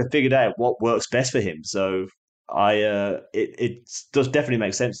seem to have figured out what works best for him. So it does definitely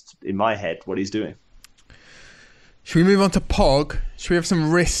make sense in my head what he's doing. Should we move on to Pog? Should we have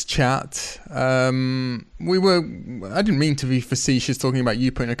some wrist chat? I didn't mean to be facetious talking about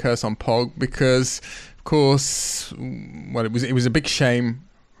you putting a curse on Pog, because, of course, well, it was a big shame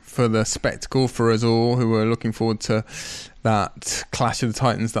for the spectacle for us all who were looking forward to that clash of the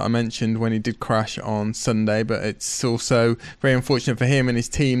Titans that I mentioned when he did crash on Sunday. But it's also very unfortunate for him and his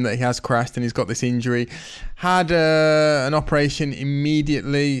team that he has crashed and he's got this injury. Had an operation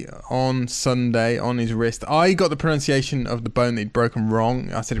immediately on Sunday on his wrist. I got the pronunciation of the bone that he'd broken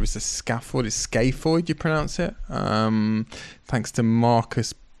wrong. I said it was a scaphoid. It's scaphoid, you pronounce it. Thanks to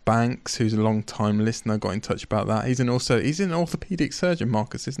Marcus Banks, who's a long time listener, got in touch about that. He's an orthopedic surgeon,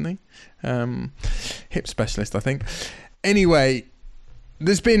 Marcus, isn't he? Hip specialist, I think. Anyway,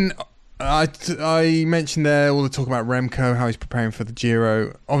 there's been I mentioned there all the talk about Remco, how he's preparing for the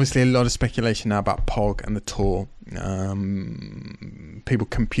Giro. Obviously a lot of speculation now about Pog and the Tour. People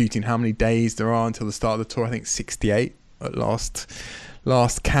computing how many days there are until the start of the Tour. I think 68 at last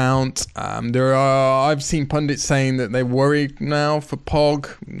count. I've seen pundits saying that they're worried now for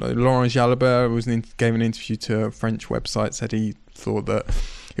Pog. Laurent Jalabert gave an interview to a French website, said he thought that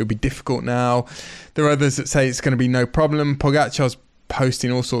it would be difficult now. There are others that say it's going to be no problem. Pogacar's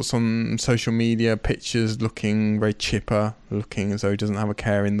posting all sorts on social media, pictures looking very chipper, looking as though he doesn't have a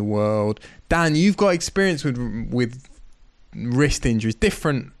care in the world. Dan, you've got experience with wrist injuries,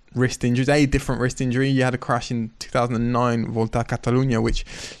 different wrist injuries, a different wrist injury. You had a crash in 2009, Volta a Catalunya, which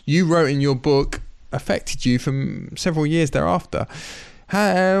you wrote in your book affected you for several years thereafter. Before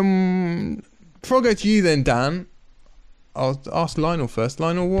I go to you then, Dan, I'll ask Lionel first.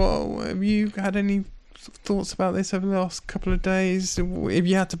 Lionel, what have you had any thoughts about this over the last couple of days? If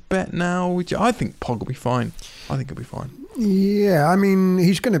you had to bet now, I think Pog will be fine. I think he'll be fine. Yeah, I mean,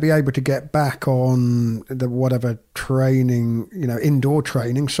 he's going to be able to get back on the whatever training, indoor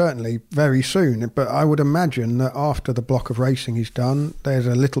training, certainly very soon. But I would imagine that after the block of racing he's done, there's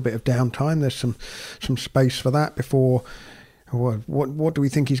a little bit of downtime. There's some space for that before. What do we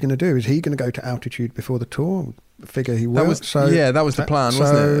think he's going to do? Is he going to go to altitude before the Tour? Figure he will. That was the plan,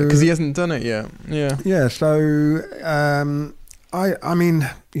 wasn't it? Because he hasn't done it yet. Yeah. So I mean,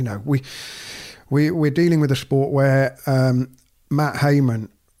 we're dealing with a sport where Matt Hayman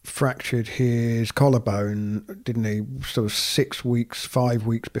fractured his collarbone, didn't he? Sort of 5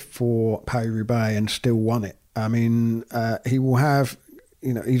 weeks before Paris-Roubaix, and still won it. I mean, he will have,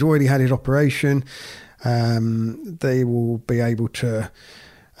 he's already had his operation. They will be able to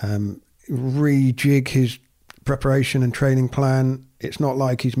rejig his preparation and training plan. It's not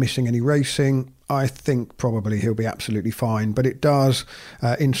like he's missing any racing. I think probably he'll be absolutely fine, but it does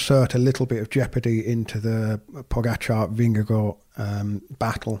insert a little bit of jeopardy into the Pogacar-Vingegaard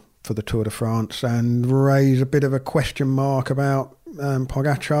battle for the Tour de France and raise a bit of a question mark about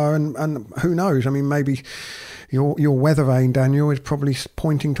Pogacar and who knows? I mean, maybe your weather vane, Daniel, is probably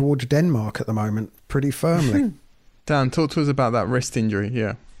pointing towards Denmark at the moment pretty firmly. Dan, talk to us about that wrist injury.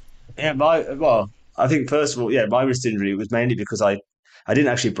 Yeah, I think first of all, my wrist injury was mainly because I didn't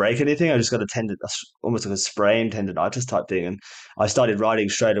actually break anything. I just got almost like a sprained tendonitis type thing, and I started riding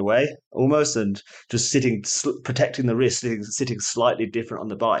straight away, almost, and just protecting the wrist, sitting slightly different on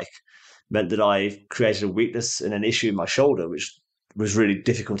the bike, meant that I created a weakness and an issue in my shoulder, which was really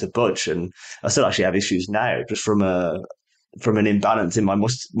difficult to budge. And I still actually have issues now, just from an imbalance in my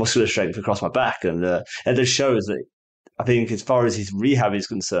muscular strength across my back, and it just shows that. I think as far as his rehab is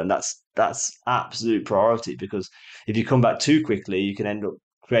concerned, that's absolute priority, because if you come back too quickly, you can end up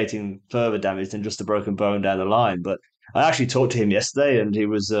creating further damage than just a broken bone down the line. But I actually talked to him yesterday, and he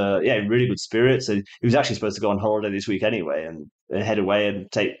was in really good spirits. And he was actually supposed to go on holiday this week anyway, and head away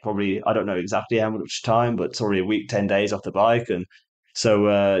and take probably, I don't know exactly how much time, but it's already a week, 10 days off the bike. And so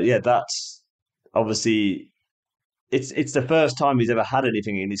that's obviously. It's the first time he's ever had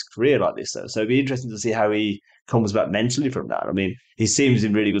anything in his career like this, though. So it'd be interesting to see how he comes back mentally from that. I mean, he seems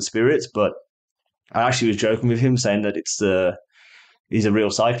in really good spirits, but I actually was joking with him, saying that he's a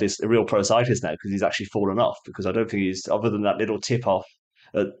real cyclist, a real pro cyclist now, because he's actually fallen off. Because I don't think he's, other than that little tip off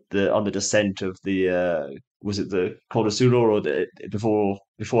on the descent of the was it the Col d'Azur or before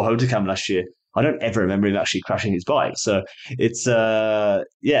Hautacam last year. I don't ever remember him actually crashing his bike. So it's I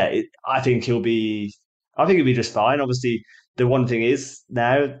think he'll be just fine. Obviously, the one thing is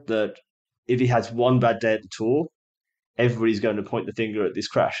now that if he has one bad day at the Tour, everybody's going to point the finger at this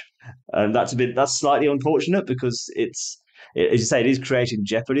crash, and that's slightly unfortunate, because it's, as you say, it is creating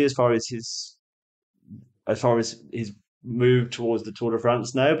jeopardy as far as his move towards the Tour de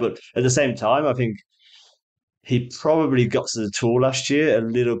France now. But at the same time, I think he probably got to the Tour last year a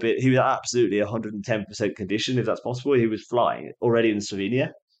little bit. He was absolutely 110% condition, if that's possible. He was flying already in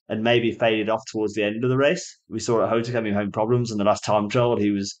Slovenia, and maybe faded off towards the end of the race. We saw at Hautacam him having problems, and the last time trial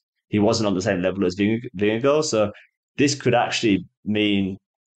he wasn't on the same level as Vingegaard. So this could actually mean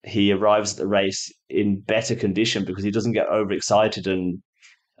he arrives at the race in better condition, because he doesn't get overexcited and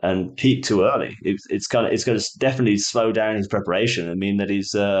and peak too early. It's going to definitely slow down his preparation and mean that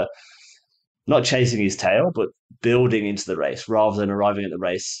he's not chasing his tail, but building into the race rather than arriving at the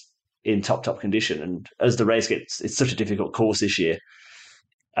race in top condition. And as the race it's such a difficult course this year,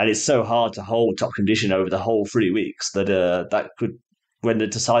 and it's so hard to hold top condition over the whole 3 weeks that that could, when the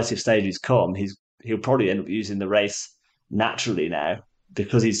decisive stages come, he'll probably end up using the race naturally now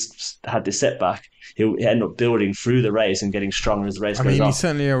because he's had this setback. He'll end up building through the race and getting stronger as the race goes on. He's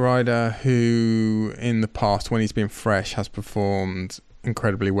certainly a rider who, in the past, when he's been fresh, has performed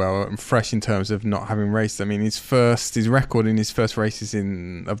incredibly well, and fresh in terms of not having raced. I mean, his record in his first races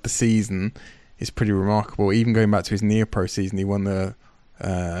of the season is pretty remarkable. Even going back to his Neopro season, he won the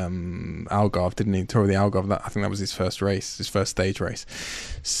Algarve, didn't he? Tour of the Algarve. I think that was his first race, his first stage race.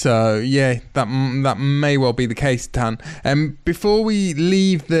 So yeah, that may well be the case, Dan. Before we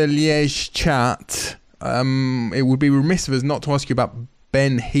leave the Liège chat, it would be remiss of us not to ask you about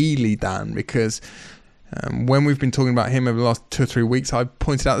Ben Healy, Dan, because when we've been talking about him over the last 2 or 3 weeks, I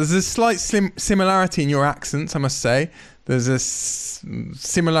pointed out there's a slight similarity in your accents, I must say. There's a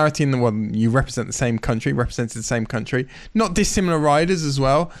similarity in the one you represented the same country, not dissimilar riders as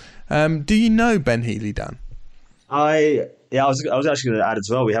well. Do you know Ben Healy, Dan? I was actually going to add as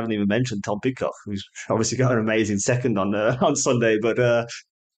well. We haven't even mentioned Tom Pidcock, who's obviously got an amazing second on Sunday. But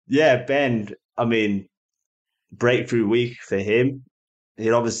Ben, I mean, breakthrough week for him.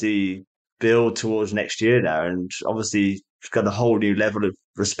 He'll obviously build towards next year now, and obviously got a whole new level of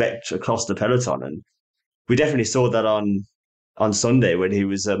respect across the peloton. And we definitely saw that on Sunday when he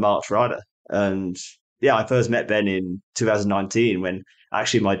was a March rider. And yeah, I first met Ben in 2019 when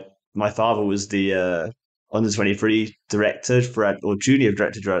actually my father was the under 23 director or junior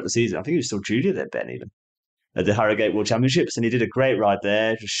director throughout the season. I think he was still junior then, Ben, even at the Harrogate World Championships, and he did a great ride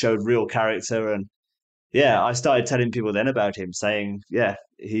there. Just showed real character. And yeah, I started telling people then about him, saying, yeah,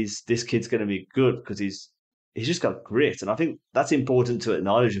 this kid's going to be good because he's just got grit. And I think that's important to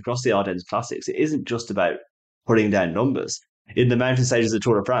acknowledge across the Ardennes Classics. It isn't just about putting down numbers. In the mountain stages of the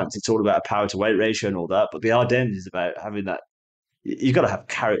Tour de France, it's all about a power to weight ratio and all that. But the Ardennes is about having that. You've got to have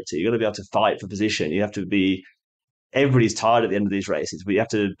character. You've got to be able to fight for position. You have to be. Everybody's tired at the end of these races, but you have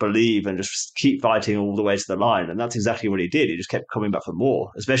to believe and just keep fighting all the way to the line. And that's exactly what he did. He just kept coming back for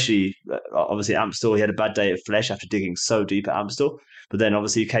more, especially obviously Amstel. He had a bad day at Flèche after digging so deep at Amstel, but then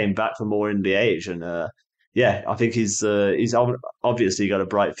obviously he came back for more in Liège. And I think he's obviously got a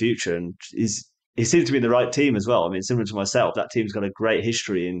bright future, and he seems to be in the right team as well. I mean, similar to myself, that team's got a great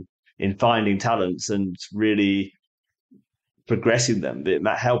history in finding talents and really progressing them,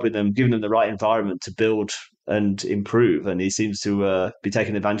 helping them, giving them the right environment to build and improve. And he seems to be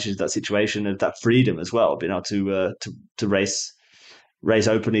taking advantage of that situation, of that freedom as well, being able to race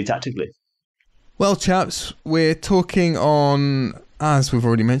openly tactically. Well, chaps, we're talking on, as we've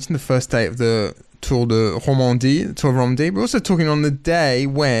already mentioned, the first day of the Tour of Romandie. We're also talking on the day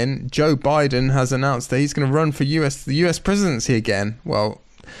when Joe Biden has announced that he's going to run for the US presidency again. Well,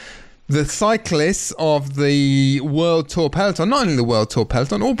 the cyclists of the World Tour peloton, not only the World Tour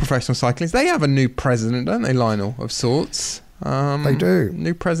peloton, all professional cyclists, they have a new president, don't they, Lionel, of sorts? They do.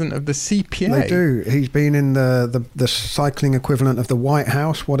 New president of the CPA. They do. He's been in the cycling equivalent of the White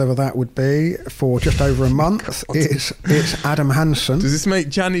House, whatever that would be, for just over a month. It's Adam Hansen. Does this make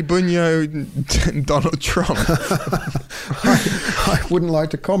Gianni Bugno Donald Trump? I wouldn't like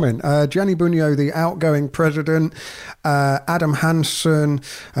to comment. Gianni Bugno, the outgoing president. Adam Hansen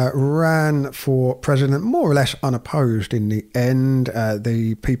ran for president more or less unopposed in the end.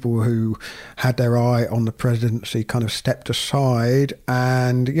 The people who had their eye on the presidency kind of stepped aside.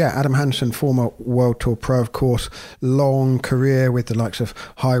 And yeah, Adam Hansen, former World Tour pro, of course, long career with the likes of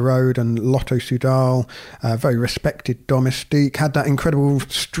High Road and Lotto Soudal, very respected domestique, had that incredible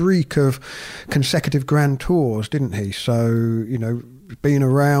streak of consecutive Grand Tours, didn't he? So, been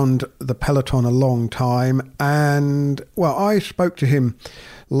around the peloton a long time. And well, I spoke to him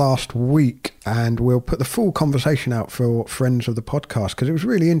last week, and we'll put the full conversation out for friends of the podcast because it was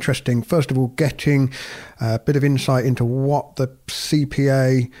really interesting. First of all, getting a bit of insight into what the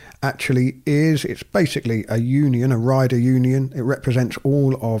CPA actually is. It's basically a union, a rider union. It represents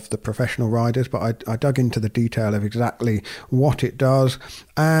all of the professional riders, but I dug into the detail of exactly what it does.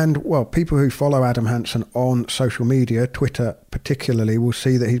 And well, people who follow Adam Hansen on social media, Twitter particularly, will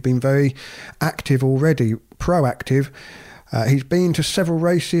see that he's been very active already, proactive. He's been to several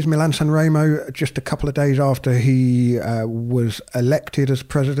races, Milan-San Remo, just a couple of days after he was elected as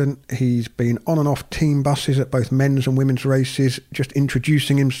president. He's been on and off team buses at both men's and women's races, just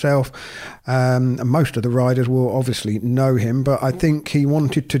introducing himself. And most of the riders will obviously know him, but I think he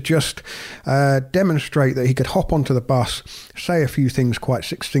wanted to just demonstrate that he could hop onto the bus, say a few things quite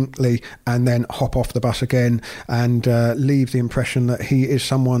succinctly, and then hop off the bus again and leave the impression that he is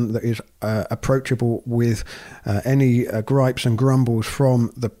someone that is approachable with any gripes and grumbles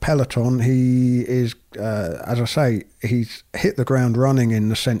from the peloton. He is, as I say, he's hit the ground running in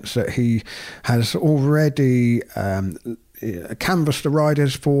the sense that he has already canvassed the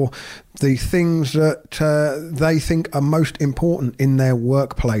riders for the things that they think are most important in their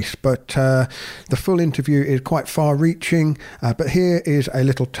workplace. But the full interview is quite far-reaching. But here is a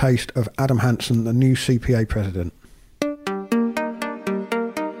little taste of Adam Hansen, the new CPA president.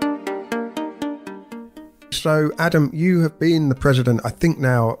 So, Adam, you have been the president, I think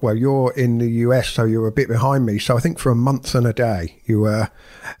now, well, you're in the US, so you're a bit behind me. So I think for a month and a day, you were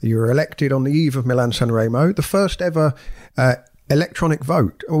elected on the eve of Milan-San Remo, the first ever electronic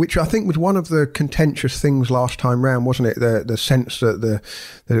vote, which I think was one of the contentious things last time round, wasn't it? The sense that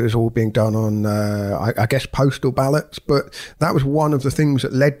it was all being done on, I guess, postal ballots. But that was one of the things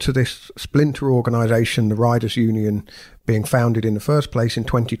that led to this splinter organisation, the Riders' Union, being founded in the first place in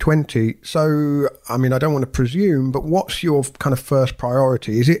 2020. So, I mean, I don't want to presume, but what's your kind of first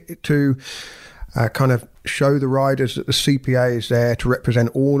priority? Is it to kind of show the riders that the CPA is there to represent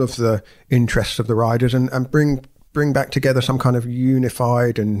all of the interests of the riders and bring back together some kind of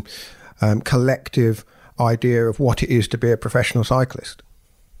unified and collective idea of what it is to be a professional cyclist?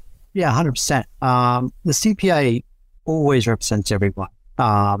 Yeah, 100%. The CPA always represents everyone.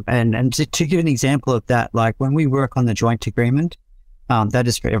 And to give an example of that, like when we work on the joint agreement, that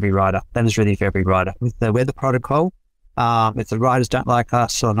is for every rider. That is really for every rider. With the weather protocol, if the riders don't like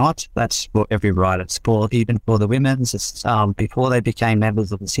us or not, that's for every rider. It's for, even for the women's, it's, before they became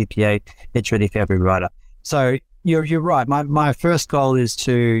members of the CPA, it's really for every rider. So you're right. My first goal is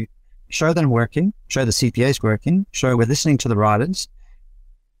to show them working, show the CPA's working, show we're listening to the riders,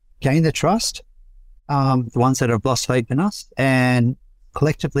 gain their trust, the ones that have lost faith in us, and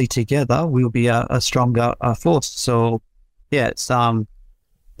collectively together we'll be a stronger force. So yeah, it's to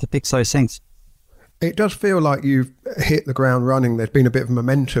fix those things. It does feel like you've hit the ground running. There's been a bit of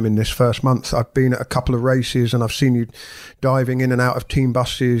momentum in this first month. I've been at a couple of races and I've seen you diving in and out of team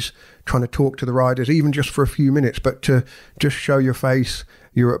buses, trying to talk to the riders, even just for a few minutes, but to just show your face.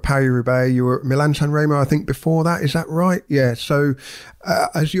 You were at Paris-Roubaix, you were at Milan-San Remo, I think, before that. Is that right? Yeah. So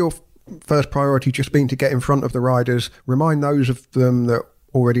as your first priority just been to get in front of the riders, remind those of them that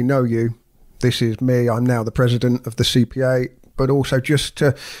already know you, this is me, I'm now the president of the CPA, but also just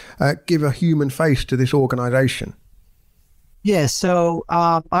to give a human face to this organisation? Yeah, so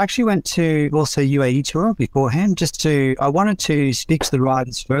I actually went to also UAE tour beforehand, I wanted to speak to the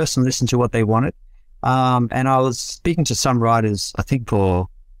riders first and listen to what they wanted. And I was speaking to some riders, I think we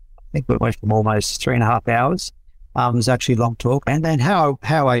went for almost 3.5 hours. It was actually a long talk. And then how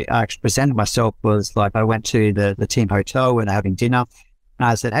I actually presented myself was like, I went to the team hotel and having dinner. And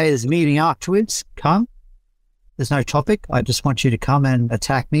I said, hey, there's a meeting afterwards, come. There's no topic. I just want you to come and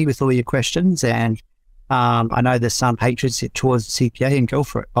attack me with all your questions. And I know there's some hatred towards the CPA, and go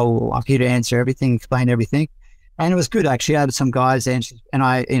for it. Oh, I'm here to answer everything, explain everything. And it was good, actually. I had some guys answer, and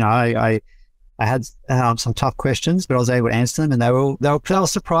I had some tough questions, but I was able to answer them, and they were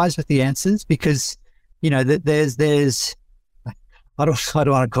surprised with the answers because, there's I don't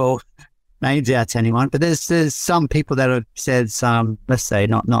want to call names out to anyone, but there's some people that have said some, let's say,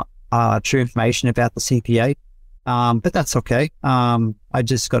 not true information about the CPA. But that's okay. I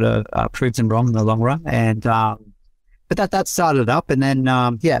just got to prove them wrong in the long run. And but that started up. And then,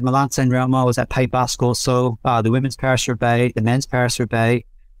 Milan-San Remo, I was at Pays Basque also, the women's Paris-Roubaix, the men's Paris-Roubaix.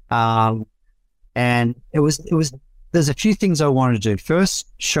 And it was, there's a few things I wanted to do. First,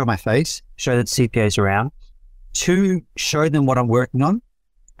 show my face, show that CPA's around. 2, show them what I'm working on,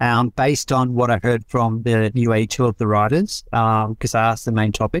 based on what I heard from the UAE tour of the riders, because I asked the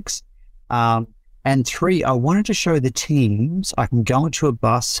main topics. And 3, I wanted to show the teams I can go into a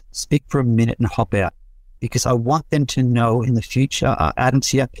bus, speak for a minute and hop out, because I want them to know in the future, Adam's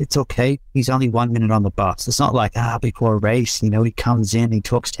here, it's okay. He's only 1 minute on the bus. It's not like, before a race, he comes in, he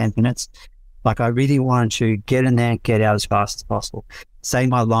talks 10 minutes. Like, I really wanted to get in there, get out as fast as possible. Say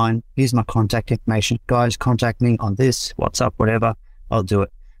my line, here's my contact information. Guys, contact me on this, WhatsApp, whatever, I'll do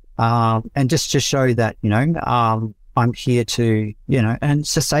it. And just to show that, I'm here to, and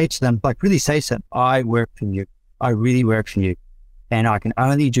to say to them, like really say to them, I work for you. I really work for you. And I can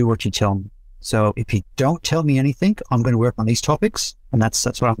only do what you tell me. So if you don't tell me anything, I'm going to work on these topics, and that's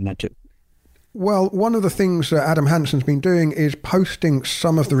what I'm going to do. Well, one of the things that Adam Hansen's been doing is posting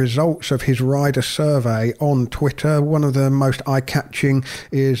some of the results of his rider survey on Twitter. One of the most eye-catching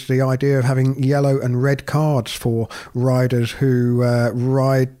is the idea of having yellow and red cards for riders who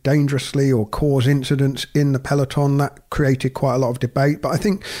ride dangerously or cause incidents in the peloton. That created quite a lot of debate. But I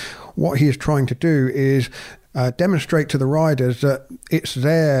think what he is trying to do is demonstrate to the riders that it's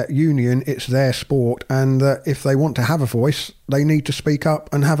their union, it's their sport, and that if they want to have a voice, they need to speak up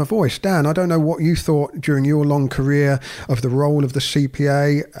and have a voice. Dan, I don't know what you thought during your long career of the role of the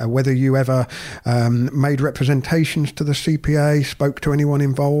CPA, whether you ever made representations to the CPA, spoke to anyone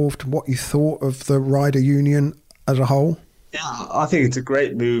involved, what you thought of the rider union as a whole. Yeah, I think it's a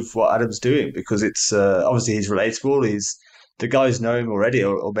great move what Adam's doing, because it's obviously he's relatable. The guys know him already,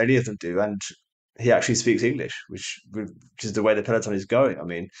 or many of them do, and he actually speaks English, which is the way the peloton is going. I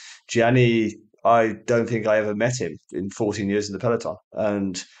mean, Gianni, I don't think I ever met him in 14 years in the peloton,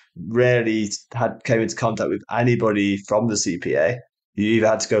 and rarely came into contact with anybody from the CPA. You either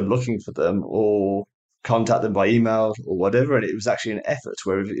had to go looking for them or contact them by email or whatever, and it was actually an effort.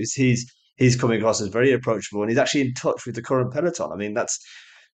 Where he's coming across as very approachable, and he's actually in touch with the current peloton. I mean,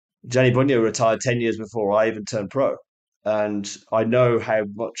 Gianni Bugno retired 10 years before I even turned pro, and I know how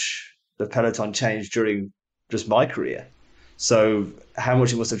much the peloton changed during just my career. So how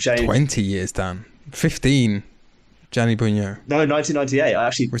much it must have changed. 20 years, Dan. 15, Gianni Bugno. No, 1998. I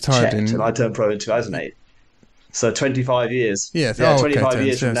actually retired checked, and I turned pro in 2008. So 25 years. Yeah, 25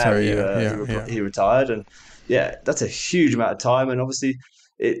 years from now, he retired. And yeah, that's a huge amount of time. And obviously,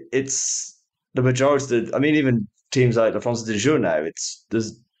 it's the majority. I mean, even teams like La France de Jour now,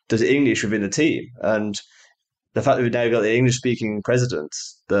 there's English within the team. And the fact that we've now got the English-speaking president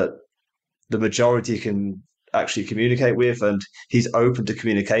that the majority can actually communicate with, and he's open to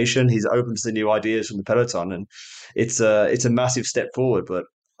communication. He's open to the new ideas from the peloton, and it's a massive step forward. But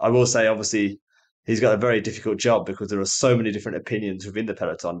I will say, obviously, he's got a very difficult job because there are so many different opinions within the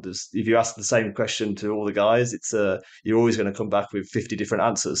peloton. If you ask the same question to all the guys, you're always going to come back with 50 different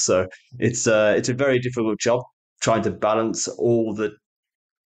answers. So it's a very difficult job trying to balance all the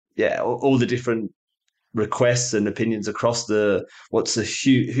different requests and opinions across what's a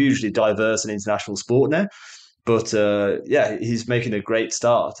hugely diverse and international sport now. But he's making a great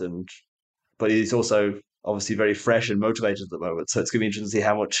start, but he's also obviously very fresh and motivated at the moment. So it's going to be interesting to see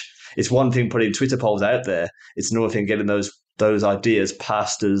how much. It's one thing putting Twitter polls out there; it's another thing getting those ideas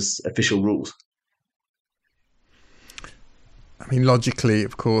passed as official rules. I mean, logically,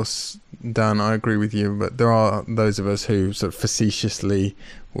 of course, Dan, I agree with you, but there are those of us who sort of facetiously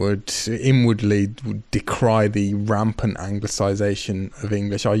would decry the rampant Anglicisation of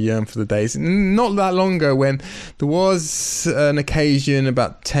English. I yearn for the days, not that long ago, when there was an occasion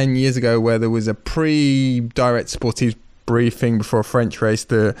about 10 years ago where there was a pre-direct sportive briefing before a French race,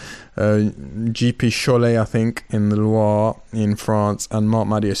 the GP Cholet, I think, in the Loire in France, and Marc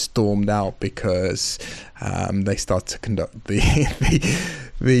Madiot stormed out because they started to conduct the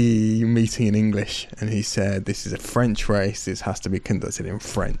meeting in English, and he said, "This is a French race, this has to be conducted in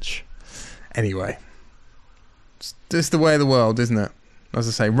French." Anyway, it's just the way of the world, isn't it? As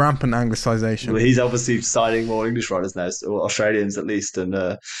I say, rampant Anglicisation. Well, he's obviously signing more English riders now, or Australians at least, and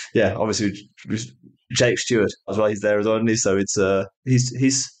obviously Jake Stewart as well. He's there as well, isn't he? So it's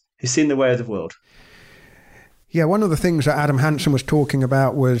he's seen the way of the world. Yeah, one of the things that Adam Hansen was talking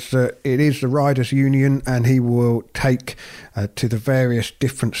about was that it is the riders' union, and he will take to the various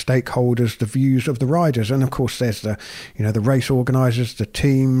different stakeholders the views of the riders. And of course, there's the race organisers, the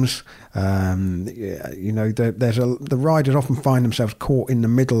teams. The riders often find themselves caught in the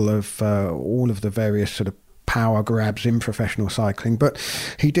middle of all of the various sort of power grabs in professional cycling. But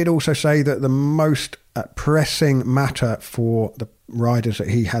he did also say that the most pressing matter for the riders that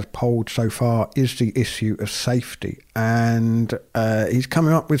he has polled so far is the issue of safety, and he's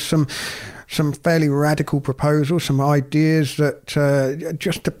coming up with some fairly radical proposals, some ideas that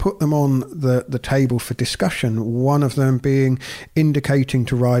just to put them on the table for discussion. One of them being indicating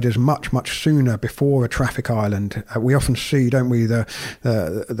to riders much sooner before a traffic island. We often see, don't we, the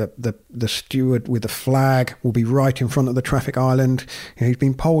steward with the flag will be right in front of the traffic island. He's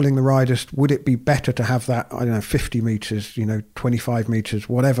been polling the riders, would it be better to have that, 50 metres, 25 metres,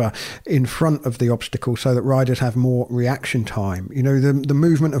 whatever, in front of the obstacle, so that riders have more reaction time. The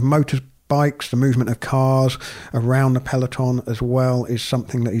movement of motorbikes, the movement of cars around the peloton as well is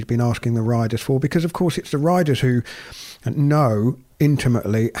something that he's been asking the riders for, because of course it's the riders who know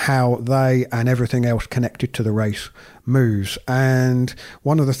intimately how they and everything else connected to the race moves. And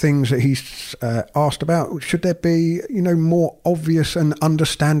one of the things that he's asked about, should there be, more obvious and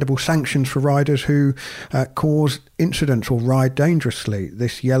understandable sanctions for riders who cause incidents or ride dangerously?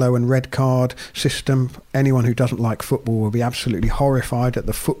 This yellow and red card system, anyone who doesn't like football will be absolutely horrified at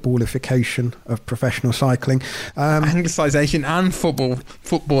the footballification of professional cycling. Anglicisation and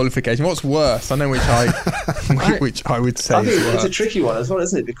footballification. What's worse? I know which I would say. I think it's a tricky one as well,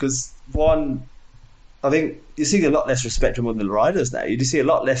 isn't it? Because I think you're seeing a lot less respect among the riders now. You do see a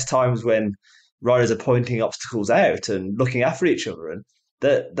lot less times when riders are pointing obstacles out and looking after each other. And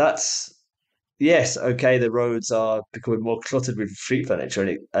that's, yes, okay, the roads are becoming more cluttered with street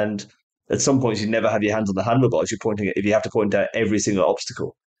furniture. And at some points, you never have your hands on the handlebars. If you have to point out every single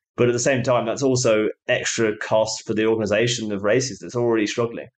obstacle. But at the same time, that's also extra cost for the organisation of races that's already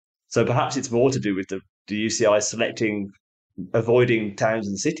struggling. So perhaps it's more to do with the UCI avoiding towns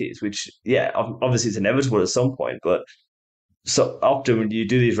and cities, which, obviously it's inevitable at some point. But so often when you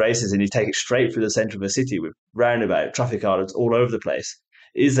do these races and you take it straight through the centre of a city with roundabout traffic islands all over the place,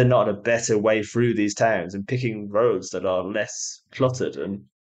 is there not a better way through these towns and picking roads that are less cluttered? And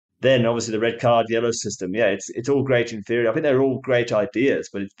then obviously the red card, yellow system, it's all great in theory. I think they're all great ideas,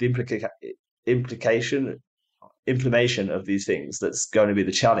 but it's the implementation of these things that's going to be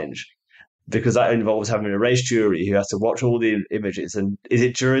the challenge. Because that involves having a race jury who has to watch all the images. And is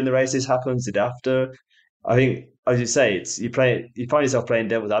it during the race this happens? Is it after? I think, as you say, you find yourself playing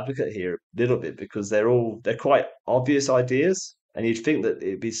devil's advocate here a little bit, because they're quite obvious ideas, and you'd think that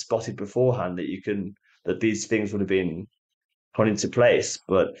it'd be spotted beforehand that these things would have been put into place.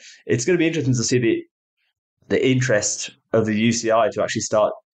 But it's going to be interesting to see the interest of the UCI to actually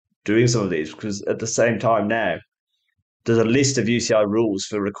start doing some of these, because at the same time now, there's a list of UCI rules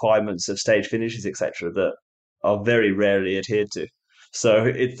for requirements of stage finishes, etc., that are very rarely adhered to. So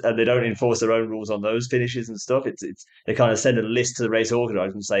and they don't enforce their own rules on those finishes and stuff. They kind of send a list to the race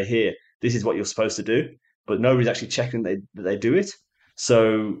organisers and say, here, this is what you're supposed to do, but nobody's actually checking that they do it.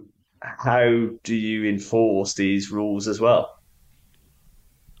 So how do you enforce these rules as well?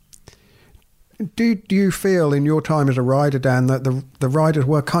 Do you feel in your time as a rider, Dan, that the riders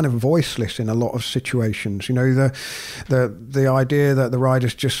were kind of voiceless in a lot of situations? The idea that the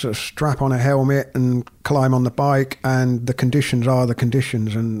riders just sort of strap on a helmet and climb on the bike, and the conditions are the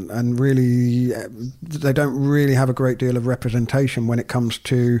conditions, and really they don't really have a great deal of representation when it comes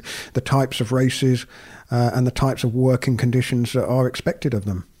to the types of races and the types of working conditions that are expected of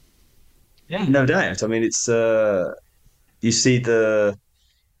them. Yeah, no doubt. I mean, it's you see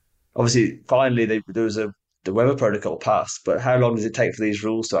obviously, finally, there was the weather protocol passed, but how long does it take for these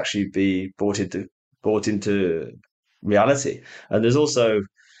rules to actually be brought into reality? And there's also,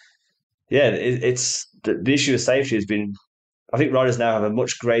 it's the issue of safety has been. I think riders now have a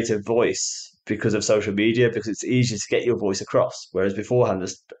much greater voice because of social media, because it's easier to get your voice across. Whereas beforehand,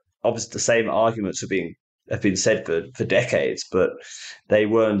 obviously the same arguments have been said for decades, but they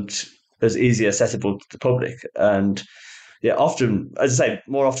weren't as easily accessible to the public. And often, as I say,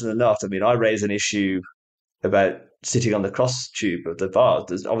 more often than not, I mean, I raise an issue about sitting on the cross tube of the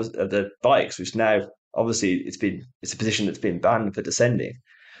bars, of the bikes, which now obviously it's a position that's been banned for descending,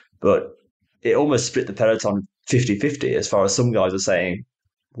 but it almost split the peloton 50-50 as far as some guys are saying,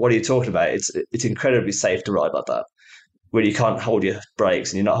 what are you talking about? It's incredibly safe to ride like that, where you can't hold your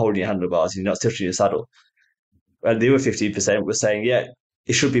brakes and you're not holding your handlebars and you're not touching your saddle. And the other 15% were saying,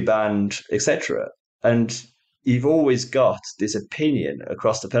 it should be banned, etc. And you've always got this opinion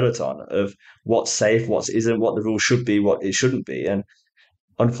across the peloton of what's safe, what isn't, what the rules should be, what it shouldn't be. And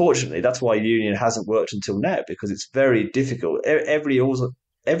unfortunately, that's why union hasn't worked until now, because it's very difficult. Everybody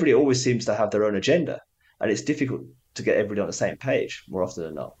always seems to have their own agenda, and it's difficult to get everybody on the same page more often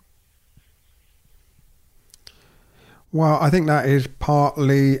than not. Well, I think that is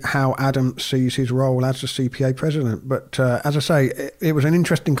partly how Adam sees his role as the CPA president. But as I say, it was an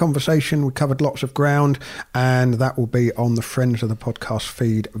interesting conversation. We covered lots of ground, and that will be on the Friends of the Podcast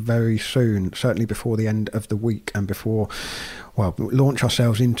feed very soon, certainly before the end of the week and before, we launch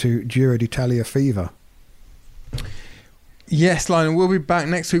ourselves into Giro d'Italia fever. Yes, Lionel, we'll be back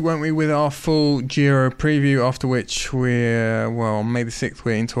next week, won't we, with our full Giro preview, after which on May the 6th,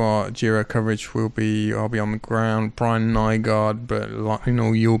 we're into our Giro coverage. I'll be on the ground, Brian Nygaard, but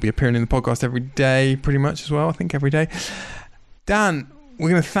you'll be appearing in the podcast every day, pretty much as well, I think every day. Dan,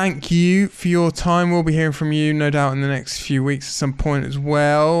 we're going to thank you for your time. We'll be hearing from you, no doubt, in the next few weeks at some point as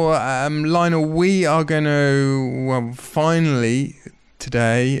well. Lionel, we are going to, finally,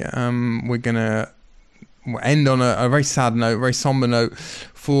 today, we're going to end on a very sad note, very somber note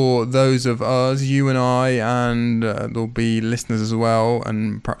for those of us, you and I, and there'll be listeners as well,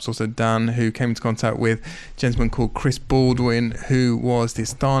 and perhaps also Dan, who came into contact with a gentleman called Chris Baldwin, who was the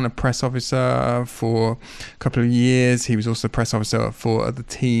Astana press officer for a couple of years. He was also press officer for other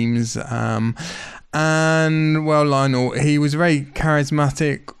teams. And, well, Lionel, he was a very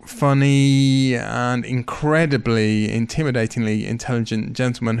charismatic, funny, and incredibly, intimidatingly intelligent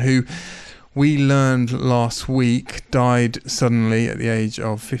gentleman who we learned last week died suddenly at the age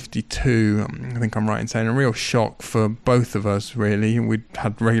of 52. I think I'm right in saying a real shock for both of us, really. We'd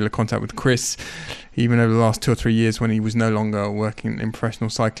had regular contact with Chris even over the last 2 or 3 years when he was no longer working in professional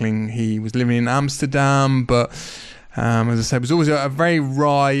cycling. He was living in Amsterdam, but as I said, was always a very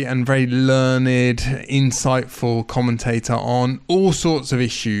wry and very learned, insightful commentator on all sorts of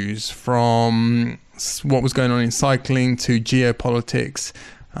issues, from what was going on in cycling to geopolitics.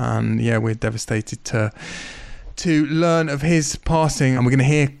 And yeah, we're devastated to learn of his passing, and we're going to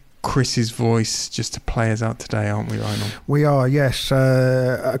hear Chris's voice just to play us out today, aren't we, Lionel? We are, yes.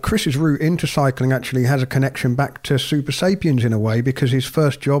 Chris's route into cycling actually has a connection back to Super Sapiens in a way, because his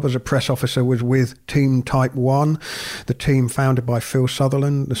first job as a press officer was with Team Type 1, the team founded by Phil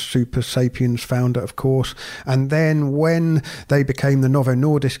Sutherland, the Super Sapiens founder, of course. And then when they became the Novo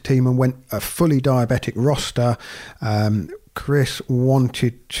Nordisk team and went a fully diabetic roster, Chris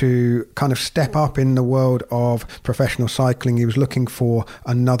wanted to kind of step up in the world of professional cycling. He was looking for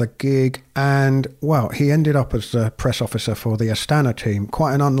another gig, and, well, he ended up as the press officer for the Astana team.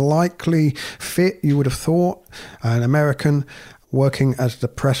 Quite an unlikely fit, you would have thought. An American working as the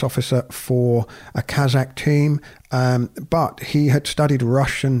press officer for a Kazakh team. But he had studied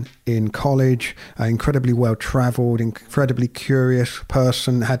Russian in college, incredibly well-travelled, incredibly curious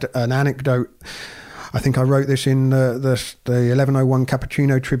person, had an anecdote. I think I wrote this in the 1101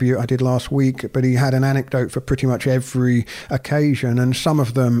 Cappuccino tribute I did last week, but he had an anecdote for pretty much every occasion, and some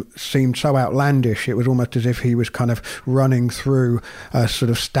of them seemed so outlandish, it was almost as if he was kind of running through a sort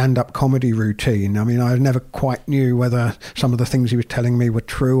of stand-up comedy routine. I mean, I never quite knew whether some of the things he was telling me were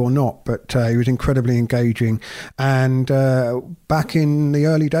true or not, but he was incredibly engaging. And back in the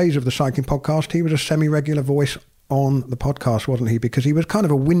early days of the Cycling Podcast, he was a semi-regular voice on the podcast, wasn't he? Because he was kind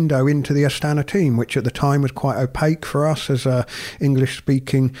of a window into the Astana team, which at the time was quite opaque for us as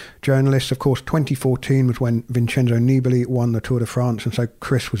English-speaking journalists. Of course, 2014 was when Vincenzo Nibali won the Tour de France, and so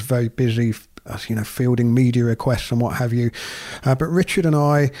Chris was very busy, fielding media requests and what have you. But Richard and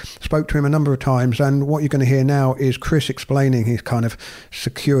I spoke to him a number of times, and what you're going to hear now is Chris explaining his kind of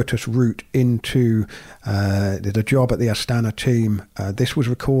circuitous route into the job at the Astana team. This was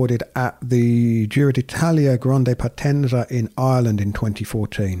recorded at the Giro d'Italia Grande Partenza in Ireland in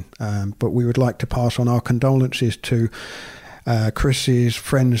 2014. But we would like to pass on our condolences to Chris's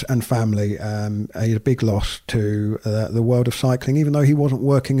friends and family. A big loss to the world of cycling, even though he wasn't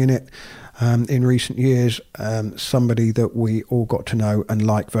working in it in recent years. Somebody that we all got to know and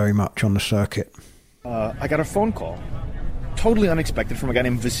like very much on the circuit. I got a phone call, totally unexpected, from a guy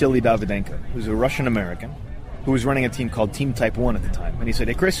named Vasily Davydenko, who's a Russian-American who was running a team called Team Type 1 at the time. And he said,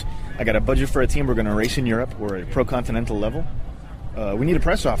 "Hey, Chris, I got a budget for a team. We're going to race in Europe. We're at a pro-continental level. We need a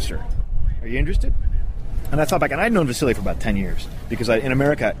press officer. Are you interested?" And I thought back, and I'd known Vasily for about 10 years, because in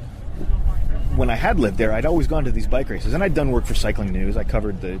America, when I had lived there, I'd always gone to these bike races, and I'd done work for Cycling News. I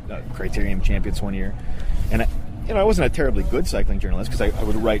covered the Criterium Champions one year, and I wasn't a terribly good cycling journalist, because I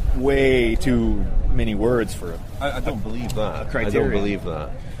would write way too many words for I don't believe that. Criterium. I don't believe that.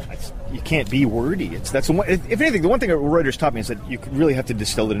 You can't be wordy. If anything, the one thing that Reuters taught me is that you really have to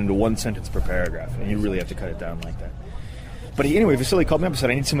distill it into one sentence per paragraph, and you really have to cut it down like that. But anyway, Vasily called me up and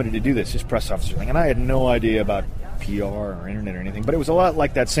said, "I need somebody to do this, just press officer thing." And I had no idea about PR or internet or anything, but it was a lot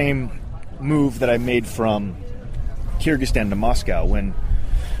like that same move that I made from Kyrgyzstan to Moscow when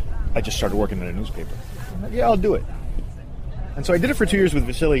I just started working at a newspaper. Yeah, I'll do it. And so I did it for 2 years with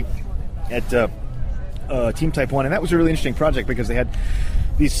Vasily at Team Type 1, and that was a really interesting project because they had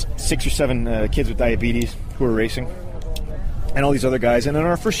these 6 or 7 kids with diabetes who were racing, and all these other guys. And in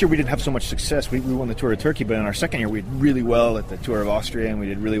our first year, we didn't have so much success. We won the Tour of Turkey, but in our second year, we did really well at the Tour of Austria, and we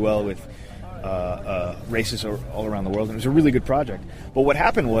did really well with races all around the world. And it was a really good project. But what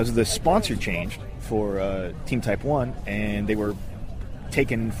happened was the sponsor changed for Team Type 1, and they were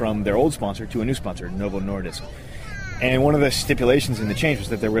taken from their old sponsor to a new sponsor, Novo Nordisk. And one of the stipulations in the change was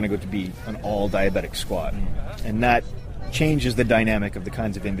that they were going to go to be an all-diabetic squad. And that changes the dynamic of the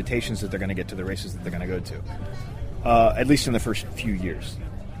kinds of invitations that they're going to get to the races that they're going to go to. At least in the first few years.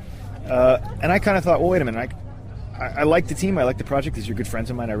 And I kind of thought, well, wait a minute, I like the team, I like the project, these are good friends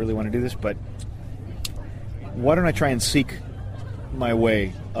of mine, I really want to do this, but why don't I try and seek my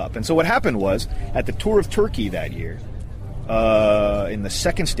way up. And so what happened was, at the Tour of Turkey that year, in the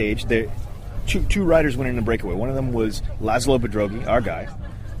second stage, two riders went in a breakaway. One of them was Laszlo Bedrogi, our guy,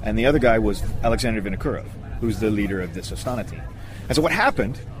 and the other guy was Alexander Vinokurov, who's the leader of this Astana team. And so what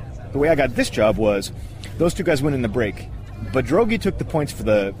happened, the way I got this job was, those two guys went in the break. Bedrogi took the points for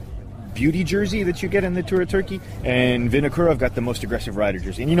the beauty jersey that you get in the Tour of Turkey, and Vinokurov got the most aggressive rider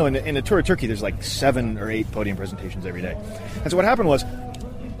jersey. And in the Tour of Turkey, there's like 7 or 8 podium presentations every day. And so what happened was,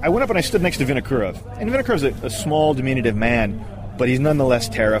 I went up and I stood next to Vinokurov. And Vinokurov's a small, diminutive man, but he's nonetheless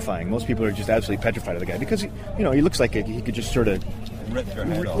terrifying. Most people are just absolutely petrified of the guy because, he looks like he could just sort of Rip your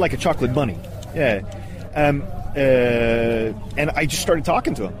head off. like a chocolate bunny. Yeah. And I just started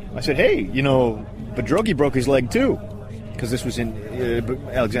talking to him. I said, hey, Bedrogi broke his leg too. Because this was in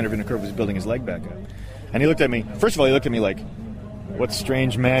Alexander Vinokurov was building his leg back up. And he looked at me. First of all, he looked at me like, what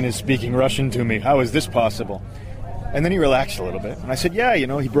strange man is speaking Russian to me? How is this possible? And then he relaxed a little bit. And I said, yeah,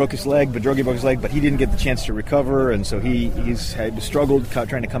 he broke his leg, Bedrogi broke his leg, but he didn't get the chance to recover. And so he's had struggled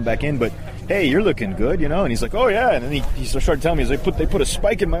trying to come back in. But, hey, you're looking good, And he's like, oh, yeah. And then he started telling me, they put a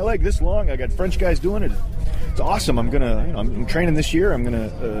spike in my leg this long. I got French guys doing it. It's awesome. I'm going to, I'm training this year. I'm going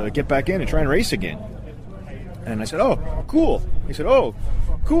to get back in and try and race again. And I said, oh, cool. He said, oh,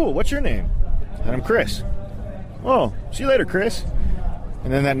 cool. What's your name? And I'm Chris. Oh, see you later, Chris.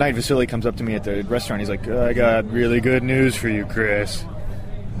 And then that night, Vasily comes up to me at the restaurant. He's like, I got really good news for you, Chris.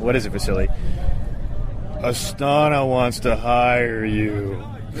 What is it, Vasily? Astana wants to hire you.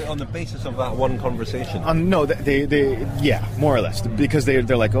 On the basis of that one conversation? No, yeah, more or less. Because they're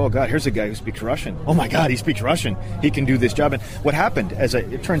like, oh, God, here's a guy who speaks Russian. Oh, my God, he speaks Russian. He can do this job. And what happened,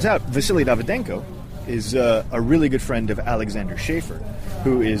 it turns out, Vasily Davydenko is a really good friend of Alexander Schaefer,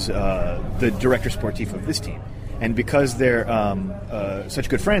 who is the director sportif of this team. And because they're such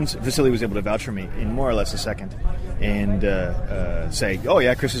good friends, Vasily was able to vouch for me in more or less a second and say, oh,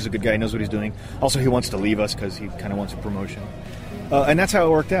 yeah, Chris is a good guy, he knows what he's doing. Also, he wants to leave us because he kind of wants a promotion. And that's how it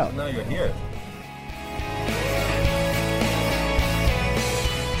worked out. Now you're here.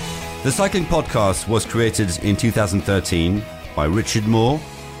 The Cycling Podcast was created in 2013 by Richard Moore,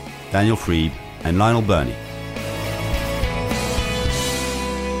 Daniel Freeb, and Lionel Burney.